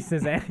Binks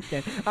releases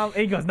Anakin.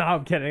 He goes, no,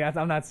 I'm kidding.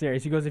 I'm not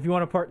serious. He goes, if you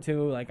want a part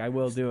 2, like, I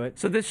will do it.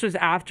 So this was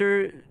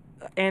after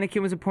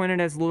Anakin was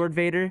appointed as Lord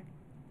Vader?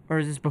 Or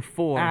is this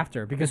before?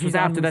 After, because this was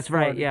after, that's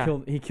right, yeah.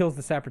 He kills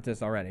the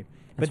Separatists already.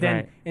 But That's then,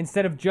 right.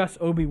 instead of just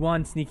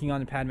Obi-Wan sneaking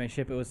on the Padme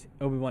ship, it was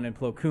Obi-Wan and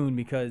Plo Koon,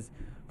 because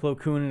Plo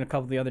Koon and a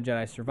couple of the other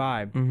Jedi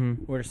survived,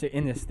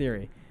 in this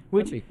theory.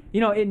 Which,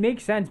 it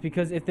makes sense,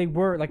 because if they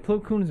were, like,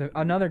 Plo Koon is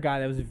another guy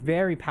that was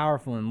very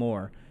powerful in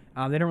lore.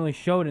 They don't really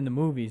show it in the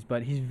movies,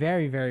 but he's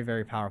very, very,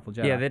 very powerful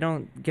Jedi. Yeah, they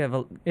don't give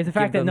a... It's the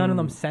fact that none of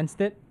them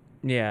sensed it.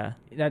 Yeah.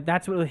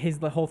 That's what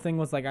the whole thing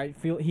was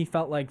like. He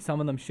felt like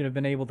some of them should have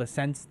been able to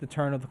sense the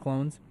turn of the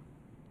clones.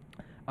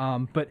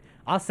 But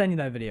I'll send you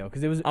that video,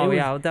 because it was...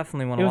 I'll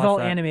definitely want to watch that. It was all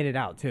animated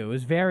out, too. It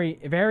was very,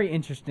 very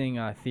interesting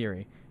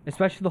theory,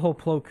 especially the whole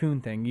Plo Koon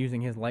thing,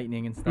 using his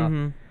lightning and stuff.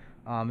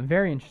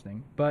 Very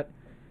interesting. But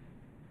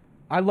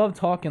I love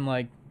talking,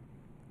 like,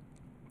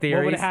 theories.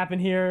 What would have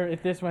happened here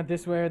if this went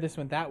this way or this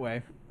went that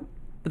way?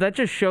 But that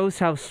just shows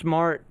how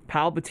smart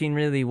Palpatine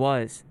really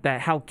was. That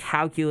how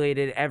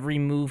calculated every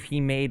move he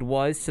made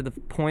was, to the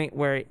point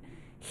where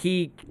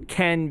he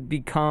can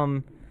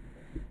become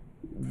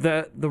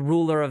the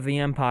ruler of the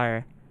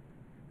Empire.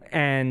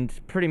 And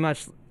pretty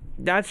much,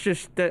 that's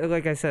just,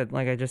 like I just said,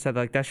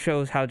 like, that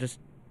shows how just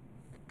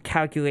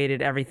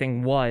calculated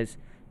everything was,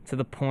 to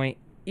the point,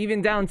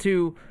 even down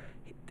to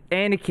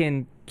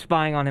Anakin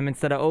spying on him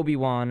instead of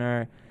Obi-Wan,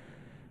 or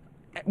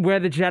where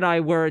the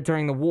Jedi were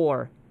during the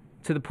war,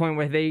 to the point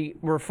where they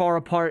were far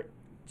apart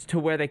to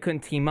where they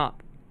couldn't team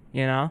up,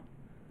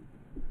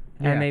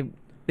 And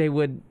they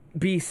would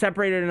be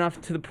separated enough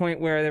to the point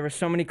where there were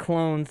so many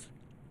clones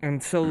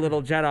and so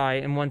little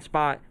Jedi in one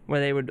spot where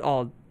they would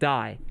all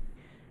die.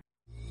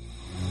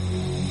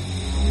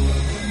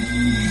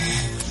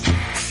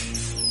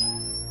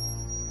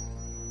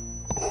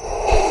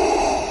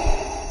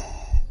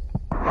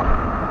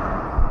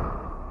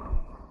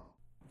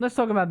 Let's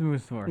talk about the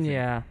Mustafar.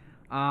 Yeah.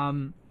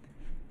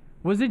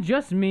 Was it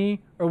just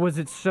me, or was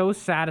it so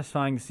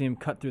satisfying to see him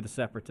cut through the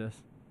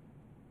Separatists?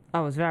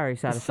 Oh, it was very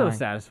It's satisfying. so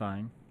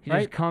satisfying. He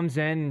right? just comes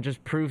in and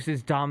just proves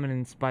his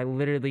dominance by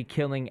literally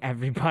killing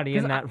everybody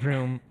in 'Cause that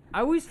room. I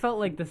always felt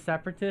like the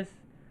Separatists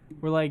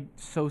were like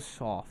so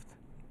soft.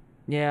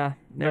 Yeah, Like,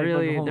 the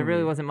whole there really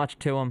movie. wasn't much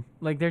to him.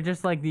 Like they're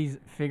just like these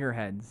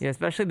figureheads. Yeah,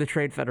 especially the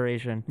Trade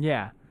Federation.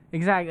 Yeah,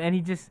 exactly. And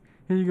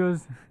he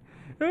goes,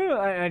 "Oh,"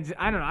 I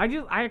don't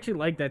know. I actually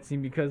like that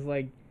scene because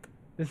like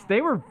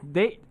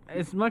they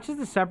as much as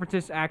the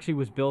Separatists actually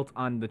was built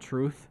on the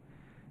truth,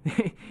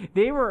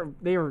 they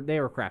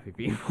were crappy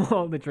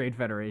people. The Trade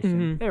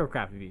Federation, they were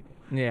crappy people.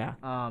 Yeah.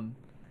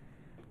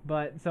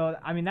 But so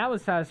I mean that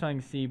was satisfying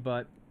to see.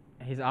 But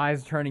his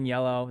eyes turning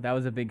yellow, that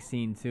was a big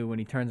scene too. When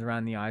he turns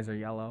around, the eyes are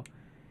yellow,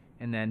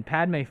 and then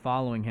Padme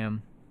following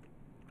him,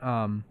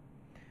 and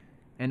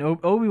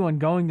Obi-Wan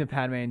going to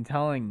Padme and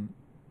telling,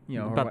 her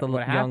About the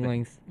what happened,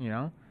 younglings.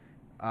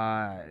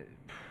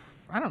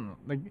 I don't know.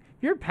 Like if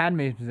you're in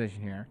Padme's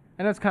position here,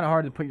 I know it's kind of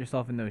hard to put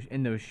yourself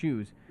in those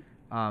shoes.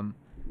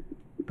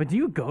 But do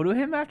you go to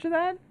him after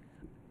that?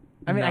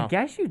 I mean, I No.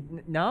 guess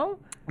no.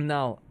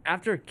 No,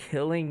 after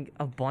killing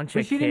a bunch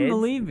But of she kids. didn't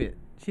believe it.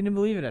 She didn't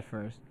believe it at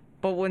first.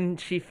 But when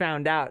she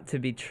found out to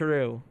be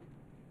true,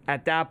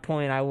 at that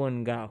point I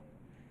wouldn't go.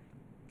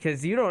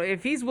 Cause you don't.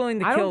 If he's willing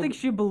to I kill. don't think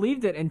she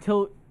believed it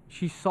until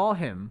she saw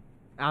him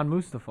on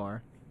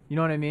Mustafar. You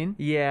know what I mean?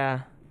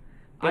 Yeah.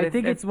 I But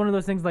think if- it's one of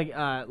those things like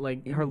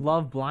her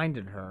love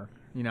blinded her,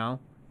 in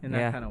that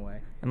Yeah. kind of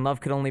way. And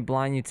love could only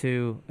blind you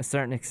to a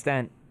certain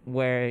extent,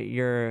 where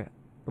your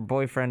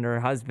boyfriend or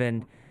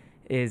husband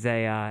is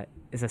a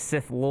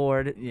Sith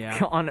Lord Yeah.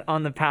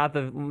 on the path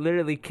of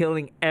literally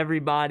killing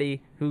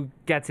everybody who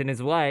gets in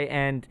his way,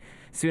 and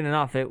soon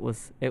enough it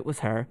was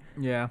her.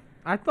 Yeah.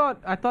 I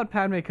thought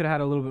Padme could have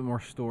had a little bit more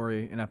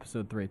story in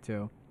Episode 3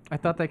 too. I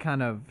thought they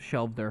kind of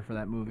shelved her for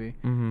that movie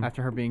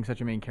after her being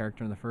such a main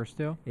character in the first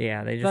two.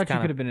 Yeah, they I just thought she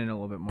kind could have of been in it a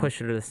little bit more. pushed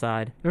her to the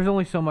side. There's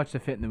only so much to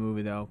fit in the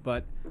movie though,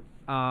 but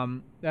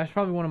that's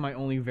probably one of my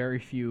only very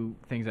few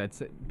things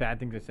bad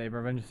things I'd say about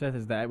Revenge of the Sith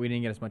is that we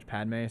didn't get as much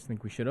Padme as I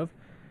think we should have.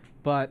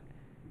 But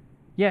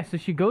yeah, so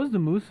she goes to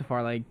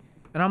Mustafar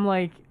and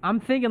I'm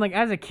thinking like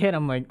as a kid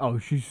I'm like, oh,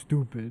 she's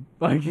stupid.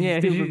 Like she's Yeah,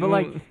 stupid. But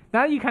like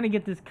now you kind of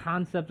get this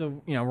concept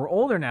of, we're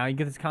older now, you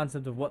get this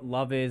concept of what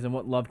love is and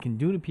what love can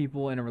do to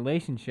people in a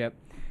relationship.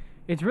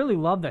 It's really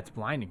love that's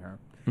blinding her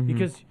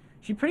because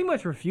she pretty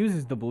much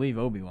refuses to believe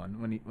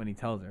Obi-Wan when he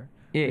tells her.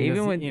 Yeah, He even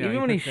goes, when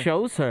he puts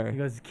shows he her,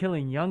 goes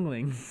killing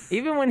younglings.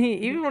 even when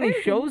he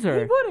shows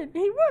her,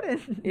 He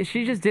wouldn't.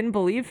 she just didn't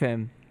believe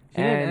him.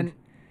 She did, and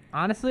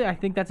honestly, I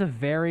think that's a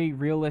very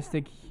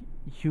realistic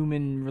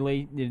human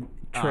related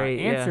Trait,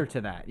 answer yeah.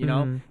 to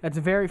that. That's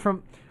a very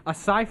from a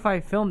sci-fi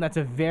film. That's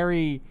a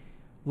very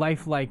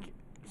lifelike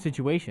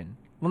situation.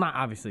 Well, not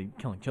obviously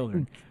killing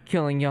children,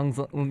 killing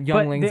but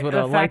younglings with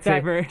a the fact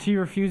that lightsaber. she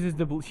refuses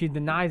to. She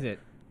denies it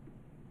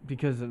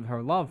because of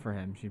her love for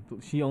him.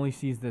 She only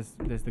sees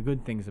the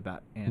good things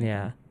about Anakin.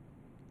 Yeah.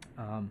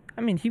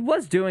 I mean, he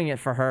was doing it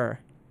for her,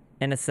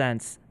 in a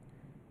sense.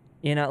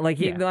 I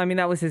mean,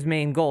 that was his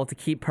main goal, to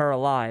keep her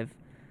alive.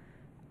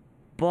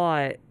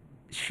 But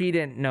she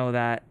didn't know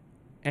that.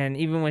 And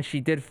even when she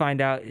did find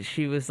out,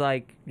 she was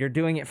like, you're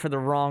doing it for the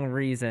wrong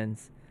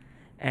reasons.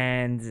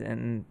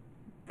 And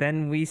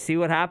then we see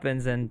what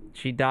happens, and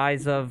she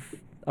dies of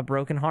a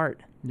broken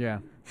heart. Yeah,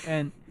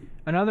 and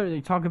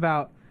they talk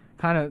about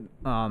kind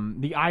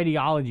of the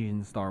ideologies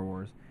in Star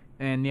Wars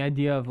and the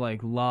idea of like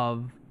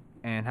love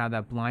and how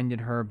that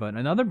blinded her. But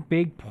another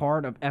big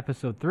part of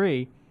Episode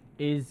 3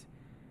 is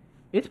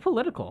it's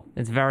political.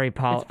 It's very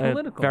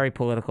political. very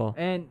political.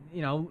 And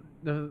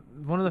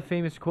one of the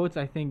famous quotes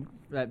I think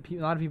that a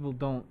lot of people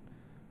don't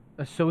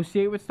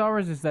associate with Star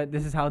Wars is that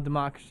this is how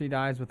democracy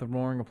dies, with a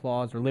roaring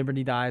applause, or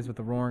liberty dies with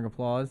a roaring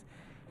applause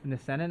in the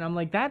Senate. And I'm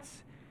like,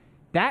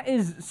 that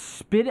is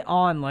spit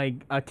on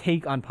like a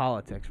take on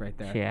politics right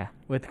there. Yeah.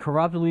 With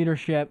corrupt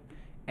leadership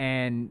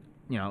and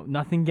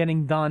nothing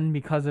getting done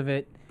because of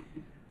it.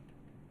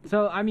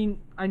 So I mean,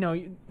 I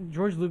know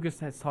George Lucas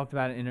has talked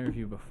about it in an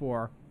interview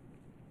before,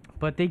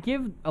 but they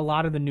give a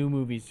lot of the new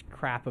movies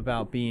crap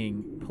about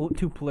being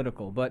too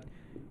political. But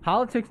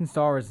politics in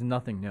Star Wars is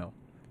nothing new.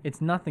 It's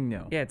nothing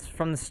new. Yeah, it's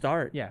from the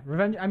start. Yeah,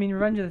 Revenge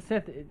of the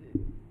Sith.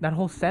 That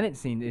whole Senate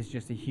scene is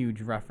just a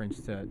huge reference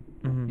to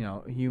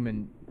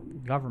human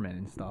government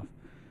and stuff.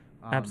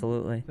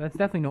 Absolutely. So that's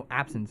definitely no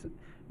absence.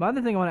 My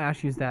other thing I want to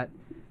ask you is that,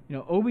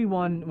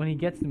 Obi-Wan, when he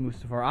gets to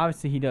Mustafar,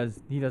 obviously he does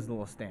the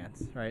little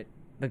stance, right?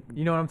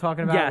 You know what I'm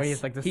talking about? Yes. Where he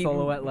has like the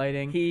silhouette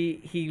lighting.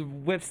 He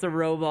whips the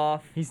robe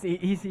off. He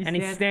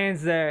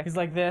stands there. He's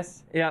like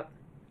this. Yep.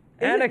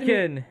 Is it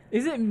Anakin. me-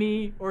 Is it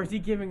me, or is he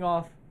giving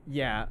off,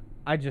 yeah,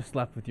 I just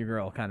slept with your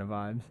girl kind of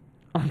vibes?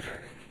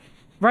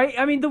 Right?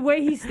 I mean, the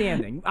way he's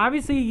standing.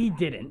 Obviously, he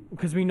didn't,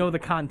 because we know the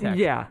context.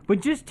 Yeah.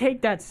 But just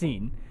take that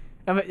scene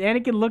of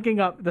Anakin looking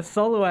up, the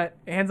silhouette,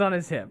 hands on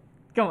his hip.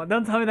 Come on,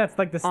 don't tell me that's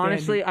like the stand.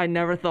 Honestly, I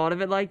never thought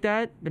of it like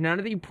that. But now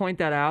that you point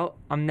that out,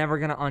 I'm never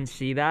going to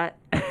unsee that.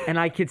 And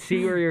I could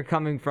see where you're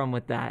coming from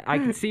with that. I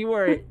could see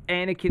where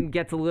Anakin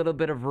gets a little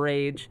bit of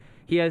rage.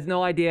 He has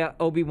no idea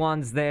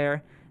Obi-Wan's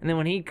there. And then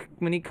when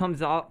he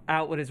comes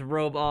out with his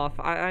robe off,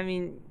 I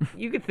mean,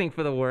 you could think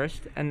for the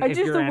worst. And if just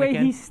you're the way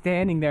Anakin, he's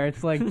standing there,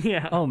 it's like,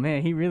 Yeah. oh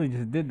man, he really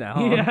just did that,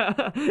 huh?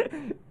 yeah,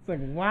 It's like,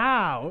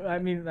 wow. I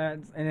mean,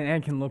 and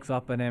then Anakin looks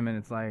up at him, and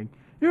it's like,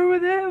 you're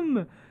with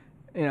him.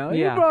 You know,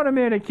 Yeah. you brought him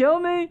here to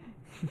kill me.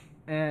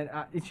 And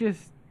it's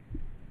just,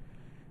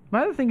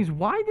 my other thing is,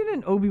 why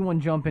didn't Obi-Wan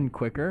jump in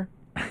quicker?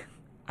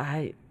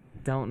 I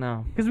don't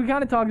know. Because we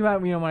kind of talked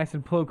about, when I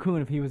said Plo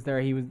Koon, if he was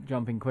there, he was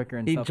jumping quicker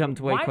and He stuff.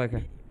 jumped way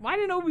quicker. Why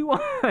didn't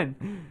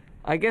Obi-Wan?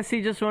 I guess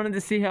he just wanted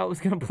to see how it was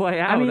gonna play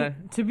out. I mean,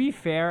 to be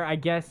fair, I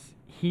guess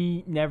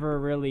he never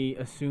really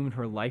assumed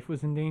her life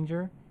was in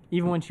danger,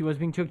 even when she was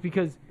being choked,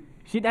 because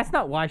that's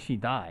not why she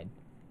died.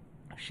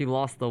 she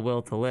lost the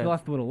will to live. She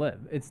lost the will to live.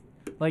 It's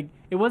like,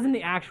 it wasn't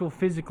the actual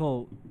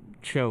physical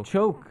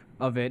choke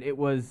of it. It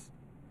was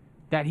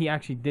that he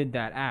actually did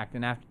that act,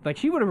 and after, like,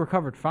 she would have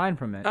recovered fine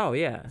from it. Oh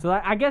yeah. So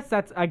I guess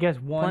that's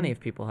one. Plenty of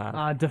people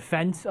have.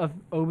 Defense of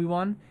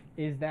Obi-Wan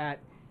is that.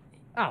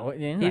 Oh,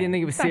 yeah, He didn't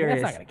think it was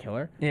serious. That's not gonna kill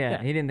her.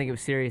 Yeah, he didn't think it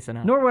was serious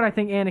enough. Nor would I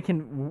think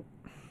Anakin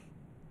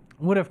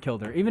would have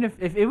killed her. Even if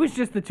it was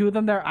just the two of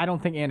them there, I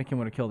don't think Anakin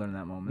would have killed her in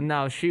that moment.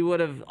 No, she would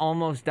have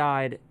almost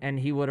died, and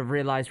he would have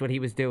realized what he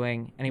was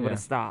doing, and he would have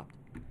stopped.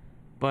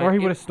 But Or he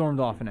would have stormed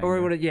off in anger. Or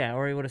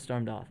he would have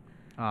stormed off.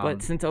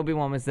 But since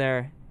Obi-Wan was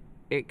there,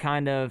 it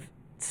kind of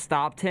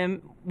stopped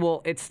him.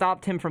 Well, it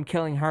stopped him from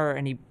killing her,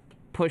 and he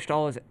pushed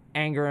all his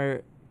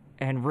anger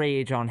and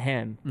rage on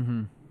him.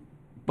 Mm-hmm.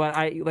 But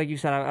like you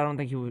said, I don't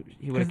think he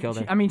would have killed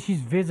her. I mean,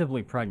 she's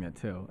visibly pregnant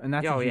too, and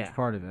that's a huge yeah.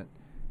 part of it.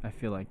 I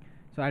feel like.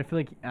 So I feel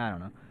like, I don't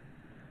know.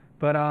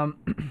 But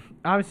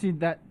obviously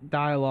that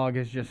dialogue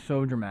is just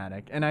so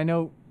dramatic, and I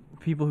know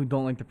people who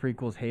don't like the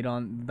prequels hate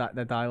on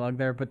that dialogue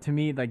there, but to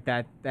me, like,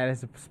 that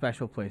is a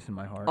special place in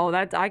my heart. Oh,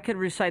 I could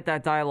recite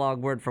that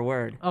dialogue word for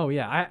word. Oh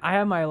yeah, I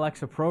have my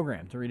Alexa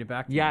programmed to read it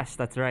back to me. Yes,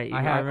 that's right.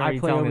 I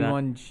play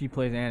Obi-Wan, she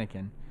plays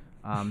Anakin.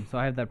 So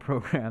I have that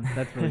programmed.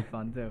 That's really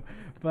fun too.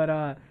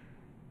 But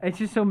it's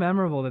just so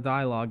memorable, the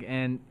dialogue,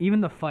 and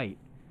even the fight.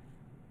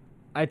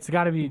 It's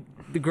got to be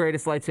the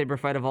greatest lightsaber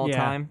fight of all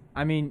time.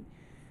 I mean,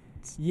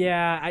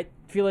 yeah, I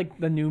feel like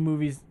the new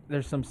movies,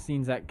 there's some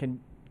scenes that can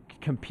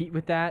compete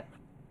with that.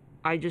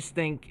 I just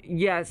think,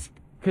 yes.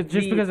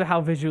 Because of how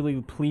visually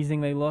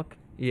pleasing they look,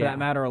 for that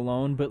matter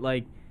alone. But,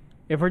 like,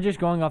 if we're just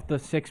going off the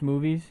 6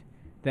 movies,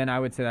 then I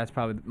would say that's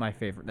probably my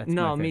favorite. That's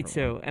my favorite me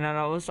too. one. And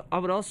I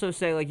would also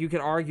say, like, you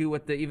could argue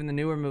with even the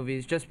newer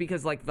movies, just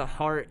because, like, the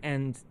heart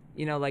and,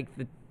 like,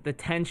 the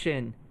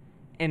tension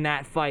in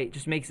that fight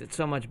just makes it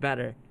so much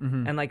better.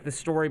 Mm-hmm. And, like, the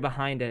story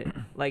behind it.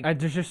 Like,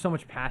 there's just so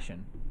much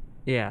passion.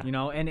 Yeah.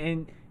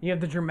 And you have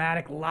the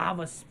dramatic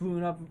lava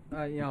spewing up,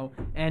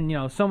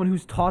 and, someone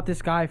who's taught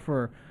this guy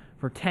for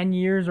 10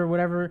 years or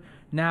whatever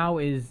now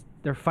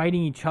they're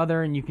fighting each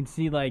other, and you can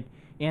see, like,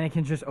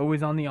 Anakin's just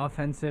always on the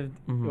offensive.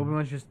 Mm-hmm.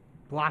 Obi-Wan's just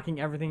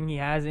blocking everything he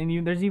has.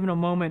 And there's even a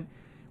moment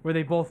where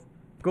they both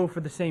go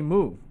for the same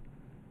move.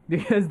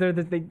 Because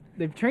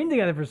they've trained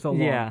together for so long.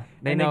 Yeah,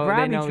 they know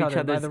each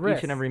other by the wrist.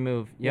 Each and every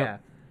move. Yep. Yeah.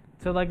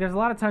 So, like, there's a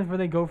lot of times where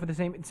they go for the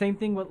same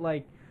thing with,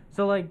 like,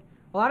 so, like,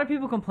 a lot of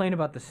people complain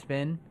about the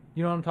spin.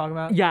 You know what I'm talking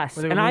about? Yes,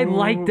 and I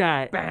like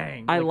that.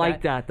 Bang. I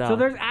like that, though. So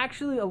there's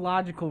actually a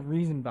logical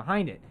reason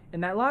behind it.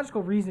 And that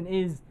logical reason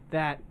is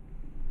that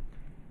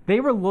they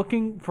were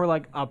looking for,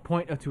 like, a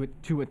point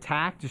to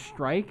attack, to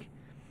strike.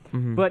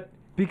 Mm-hmm. But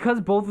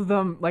because both of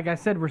them, like I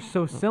said, were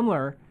so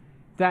similar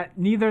that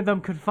neither of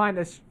them could find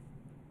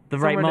the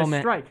right moment. To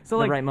strike. So,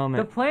 like, the right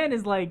moment. The plan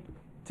is, like,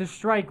 to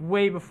strike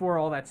way before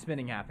all that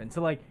spinning happened.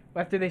 So, like,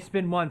 after they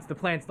spin once, the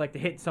plan's, like, to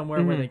hit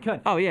somewhere where they could.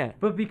 Oh, yeah.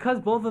 But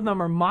because both of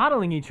them are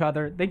modeling each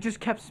other, they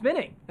just kept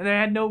spinning. And they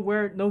had no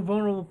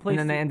vulnerable place to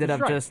And then they ended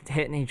up just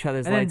hitting each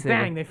other's lightsaber. And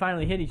then, bang, they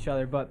finally hit each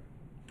other. But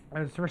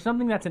for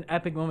something that's an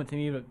epic moment to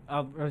me, but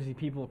obviously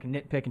people can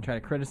nitpick and try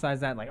to criticize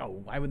that, like,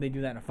 oh, why would they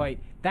do that in a fight?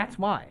 That's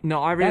why.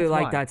 No, I really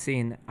like that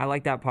scene. I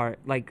like that part.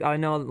 Like, I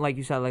know, like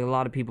you said, like, a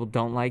lot of people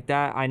don't like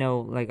that. I know,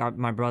 like,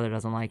 my brother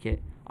doesn't like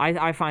it.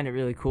 I find it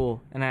really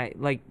cool. And I,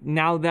 like,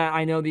 now that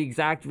I know the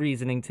exact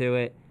reasoning to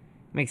it,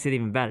 makes it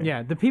even better.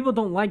 Yeah, the people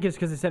don't like it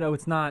because they said, oh,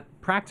 it's not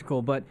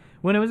practical. But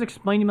when it was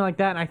explained to me like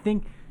that, and I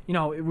think,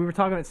 we were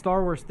talking about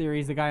Star Wars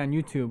Theories, the guy on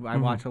YouTube I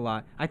watch a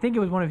lot. I think it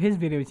was one of his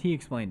videos, he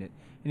explained it.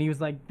 And he was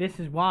like, this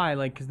is why,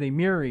 like, because they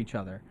mirror each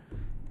other.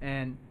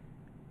 And,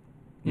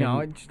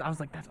 I was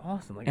like, that's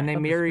awesome. Like, and they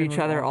mirror each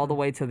other all the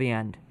way to the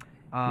end.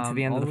 To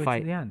the end of the fight.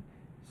 To the end.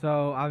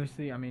 So,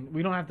 obviously, I mean,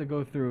 we don't have to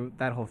go through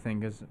that whole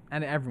thing,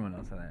 and everyone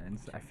knows that. And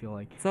I feel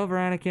like... It's over,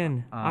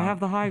 Anakin. I have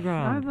the high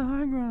ground. I have the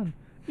high ground.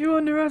 You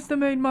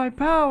underestimate my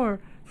power.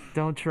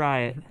 Don't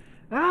try it.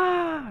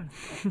 Ah!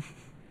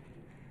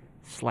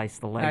 Slice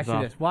the legs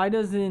off. Why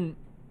doesn't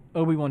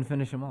Obi-Wan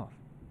finish him off?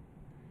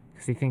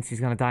 Because he thinks he's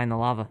going to die in the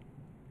lava.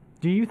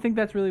 Do you think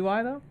that's really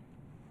why, though?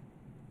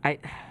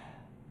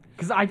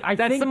 Because I think...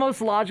 That's the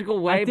most logical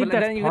way, but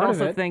then you could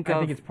also think of... I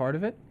think it's part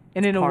of it.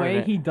 And in a part of way,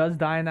 it. he does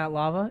die in that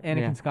lava.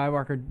 Anakin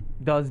Skywalker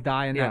does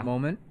die in Yeah. that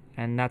moment.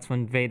 And that's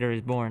when Vader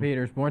is born.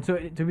 Vader's born. So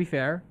to be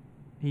fair,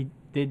 he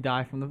did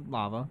die from the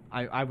lava.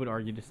 I would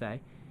argue to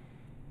say.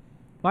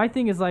 My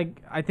thing is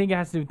like I think it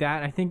has to do with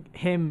that. I think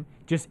him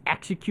just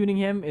executing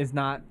him is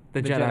not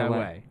The the Jedi Jedi way.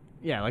 way.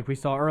 Yeah, like we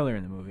saw earlier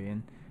in the movie,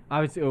 and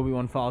obviously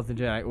Obi-Wan follows the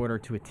Jedi Order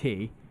to a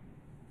T.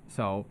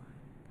 So,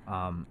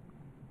 I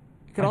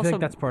think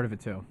that's part of it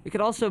too. It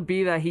could also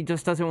be that he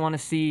just doesn't want to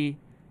see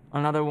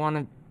another one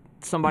of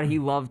somebody he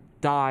loved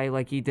die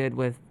like he did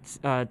with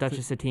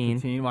Duchess Satine.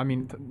 Well, I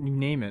mean, you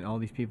name it. All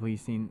these people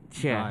he's seen.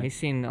 Yeah, die he's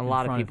seen a in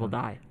lot of front people him.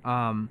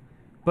 die.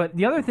 But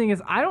the other thing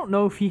is, I don't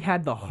know if he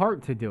had the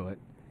heart to do it.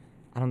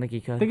 I don't think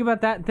he could. Think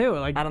about that too.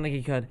 Like, I don't think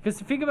he could. because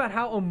think about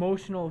how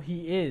emotional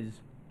he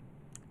is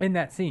in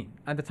that scene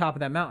at the top of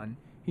that mountain.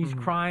 He's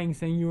crying,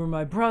 saying, "You were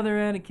my brother,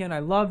 Anakin. I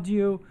loved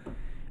you."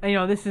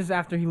 And this is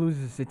after he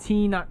loses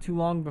Satine not too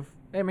long before.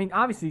 I mean,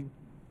 honestly,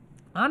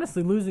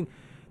 losing.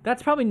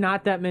 That's probably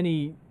not that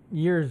many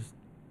years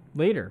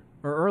later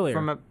or earlier.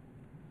 From a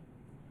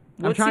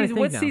I'm trying to think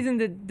what now. season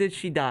did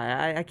she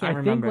die? I can't I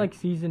remember. think like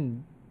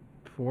season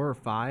 4 or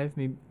 5,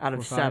 maybe out 4 of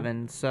or 5.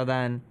 7. So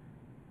then,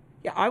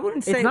 yeah, I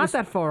wouldn't say It's it not was-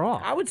 that far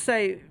off. I would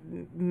say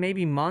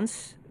maybe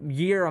months, a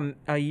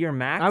year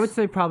max. I would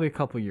say probably a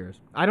couple years.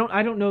 I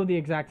don't know the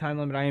exact time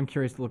limit. I am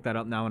curious to look that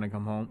up now when I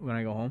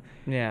go home.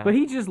 Yeah. But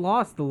he just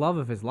lost the love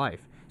of his life.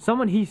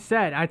 Someone he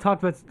said, I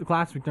talked about this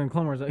last week during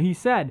Clone Wars. He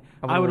said,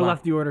 "I would have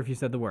left the Order if you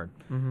said the word."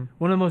 Mm-hmm.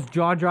 One of the most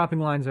jaw-dropping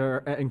lines are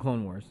in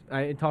Clone Wars.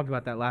 I talked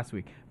about that last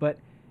week. But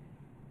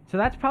so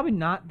that's probably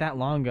not that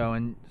long ago,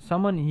 and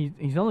someone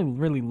he's only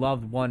really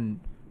loved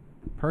one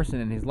person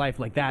in his life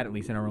like that, at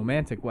least in a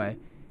romantic way,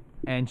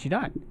 and she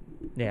died.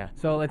 Yeah.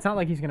 So it's not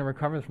like he's going to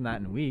recover from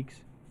that in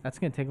weeks. That's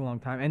going to take a long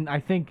time. And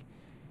I think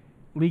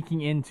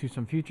leaking into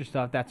some future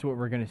stuff, that's what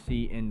we're going to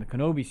see in the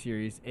Kenobi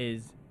series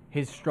is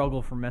his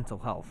struggle for mental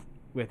health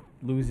with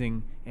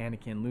losing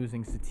Anakin,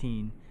 losing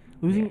Satine,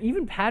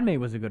 even Padme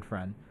was a good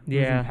friend. Yeah.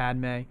 Losing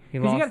Padme. He Because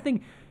you got to lost-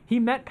 think, he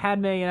met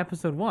Padme in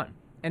episode 1.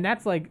 And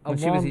that's like a When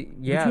she was- long,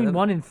 yeah, between that-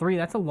 1 and 3,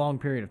 that's a long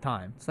period of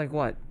time. It's like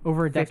what?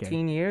 Over a decade.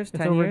 15 years? It's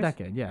 10 over years? a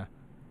decade, yeah.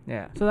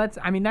 Yeah. So that's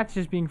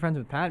just being friends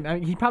with Padme. I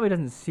mean, he probably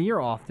doesn't see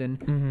her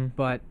often,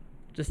 but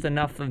Just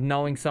enough of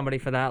knowing somebody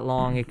for that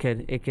long, it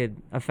could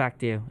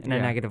affect you in a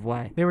Yeah. negative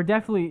way. they were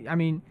definitely.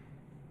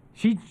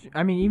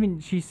 Even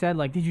she said,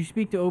 like, did you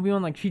speak to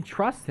Obi-Wan? Like, she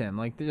trusts him.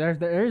 Like,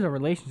 there's a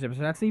relationship.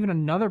 So that's even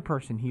another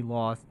person he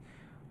lost.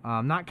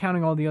 Not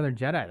counting all the other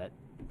Jedi that.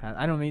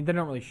 They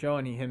don't really show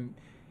any him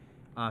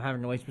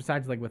having a relationship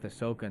besides like with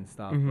Ahsoka and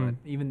stuff. But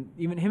even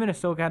him and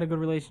Ahsoka had a good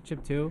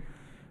relationship too.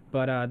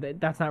 But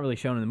that's not really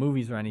shown in the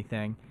movies or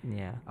anything.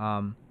 Yeah.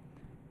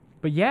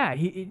 But yeah,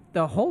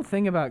 the whole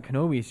thing about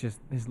Kenobi is just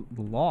his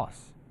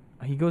loss.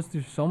 He goes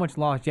through so much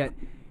loss, yet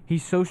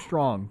he's so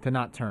strong to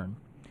not turn.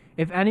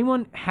 If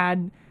anyone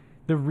had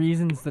the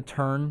reasons to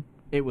turn,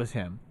 it was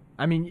him.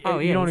 I mean,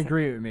 you don't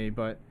agree with me,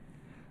 but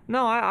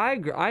No, I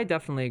agree. I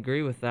definitely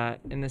agree with that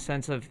in the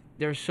sense of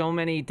there's so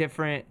many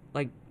different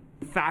like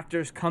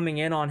factors coming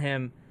in on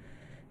him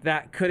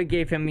that could have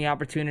gave him the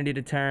opportunity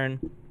to turn,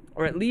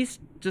 or at least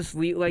just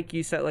like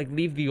you said, like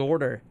leave the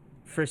Order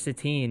for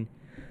Satine.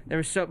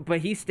 But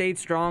he stayed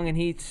strong and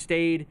he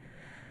stayed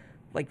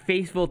like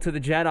faithful to the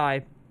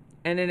Jedi,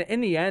 and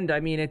in the end, I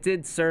mean, it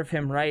did serve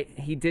him right.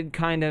 He did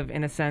kind of,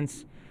 in a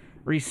sense,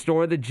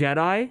 restore the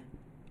Jedi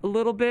a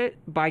little bit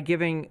by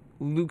giving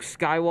Luke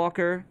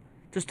Skywalker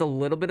just a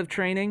little bit of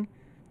training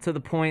to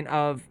the point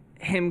of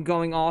him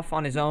going off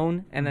on his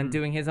own and then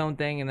doing his own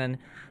thing and then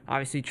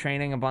obviously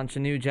training a bunch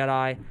of new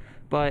Jedi.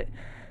 But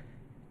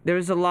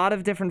there's a lot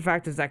of different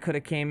factors that could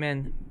have came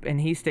in,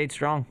 and he stayed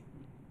strong.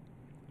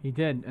 he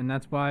did, and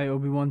that's why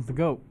Obi-Wan's the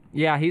GOAT.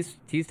 Yeah, he's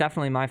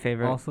definitely my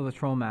favorite. Also the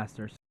Troll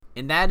Masters.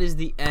 And that is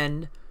the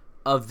end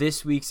of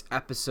this week's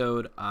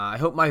episode. I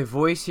hope my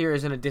voice here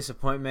isn't a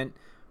disappointment.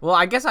 Well,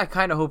 I guess I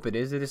kind of hope it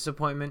is a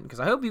disappointment because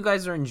I hope you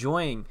guys are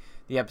enjoying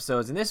the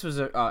episodes. And this was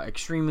an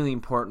extremely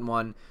important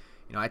one.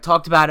 I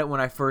talked about it when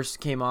I first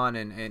came on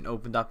and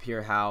opened up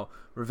here how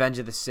Revenge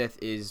of the Sith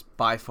is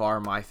by far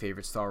my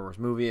favorite Star Wars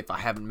movie, if I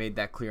haven't made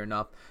that clear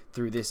enough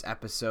through this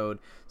episode.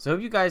 So I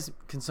hope you guys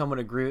can somewhat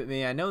agree with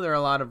me. I know there are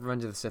a lot of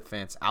Revenge of the Sith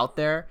fans out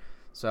there,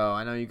 so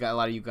I know a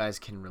lot of you guys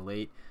can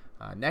relate.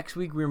 Next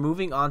week, we're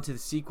moving on to the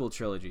sequel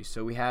trilogy.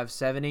 So we have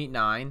 7, 8,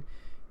 9,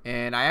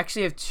 and I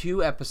actually have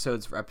 2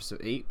 episodes for episode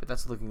 8, but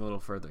that's looking a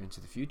little further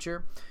into the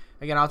future.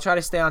 Again, I'll try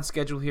to stay on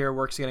schedule here.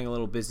 Work's getting a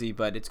little busy,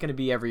 but it's going to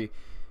be every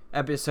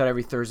episode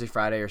every Thursday,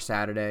 Friday, or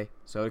Saturday.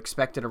 So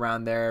expect it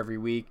around there every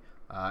week.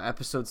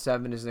 Episode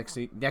 7 is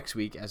next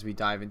week as we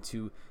dive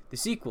into the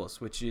sequels,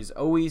 which is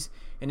always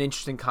an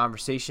interesting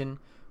conversation,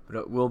 but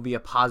it will be a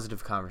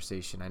positive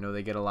conversation. I know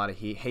they get a lot of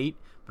hate,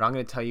 but I'm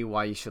going to tell you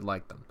why you should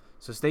like them.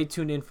 So stay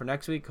tuned in for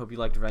next week. Hope you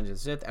liked Revenge of the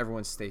Sith.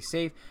 Everyone stay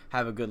safe.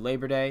 Have a good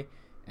Labor Day.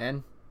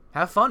 And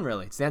have fun,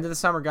 really. It's the end of the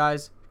summer,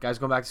 guys. You guys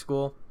going back to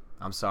school?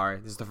 I'm sorry.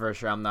 This is the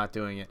first year I'm not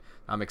doing it.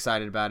 I'm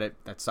excited about it.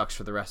 That sucks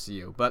for the rest of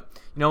you. But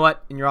you know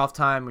what? In your off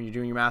time, when you're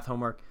doing your math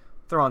homework,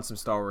 throw on some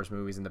Star Wars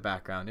movies in the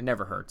background. It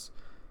never hurts.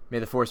 May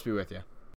the Force be with you.